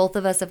 Both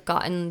of us have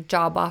gotten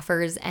job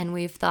offers and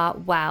we've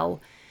thought, wow,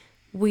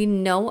 we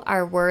know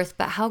our worth,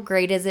 but how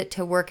great is it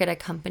to work at a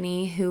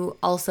company who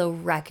also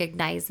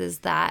recognizes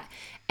that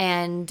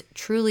and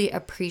truly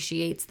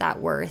appreciates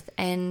that worth?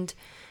 And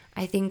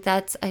I think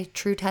that's a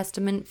true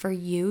testament for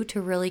you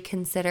to really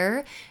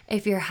consider.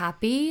 If you're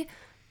happy,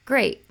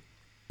 great,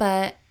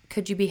 but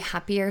could you be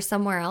happier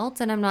somewhere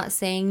else? And I'm not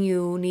saying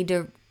you need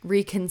to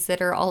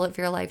reconsider all of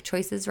your life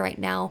choices right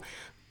now,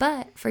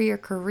 but for your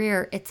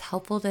career, it's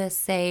helpful to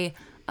say,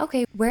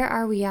 okay, where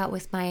are we at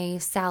with my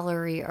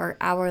salary or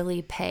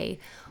hourly pay?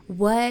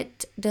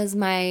 What does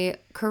my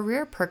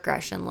career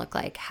progression look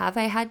like? Have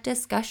I had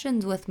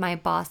discussions with my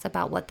boss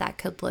about what that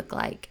could look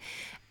like?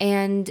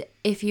 And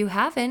if you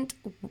haven't,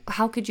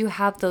 how could you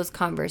have those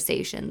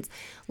conversations?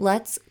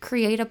 Let's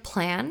create a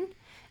plan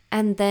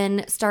and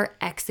then start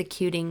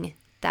executing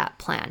that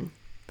plan.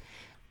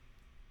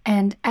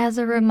 And as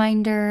a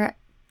reminder,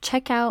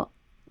 check out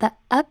the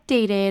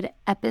updated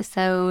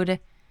episode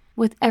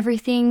with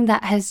everything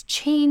that has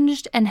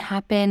changed and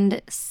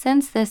happened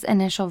since this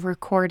initial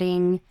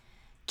recording.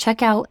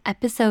 Check out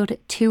episode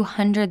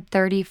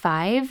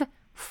 235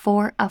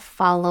 for a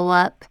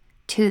follow-up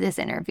to this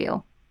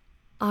interview.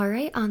 All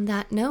right, on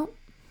that note,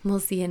 we'll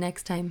see you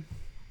next time.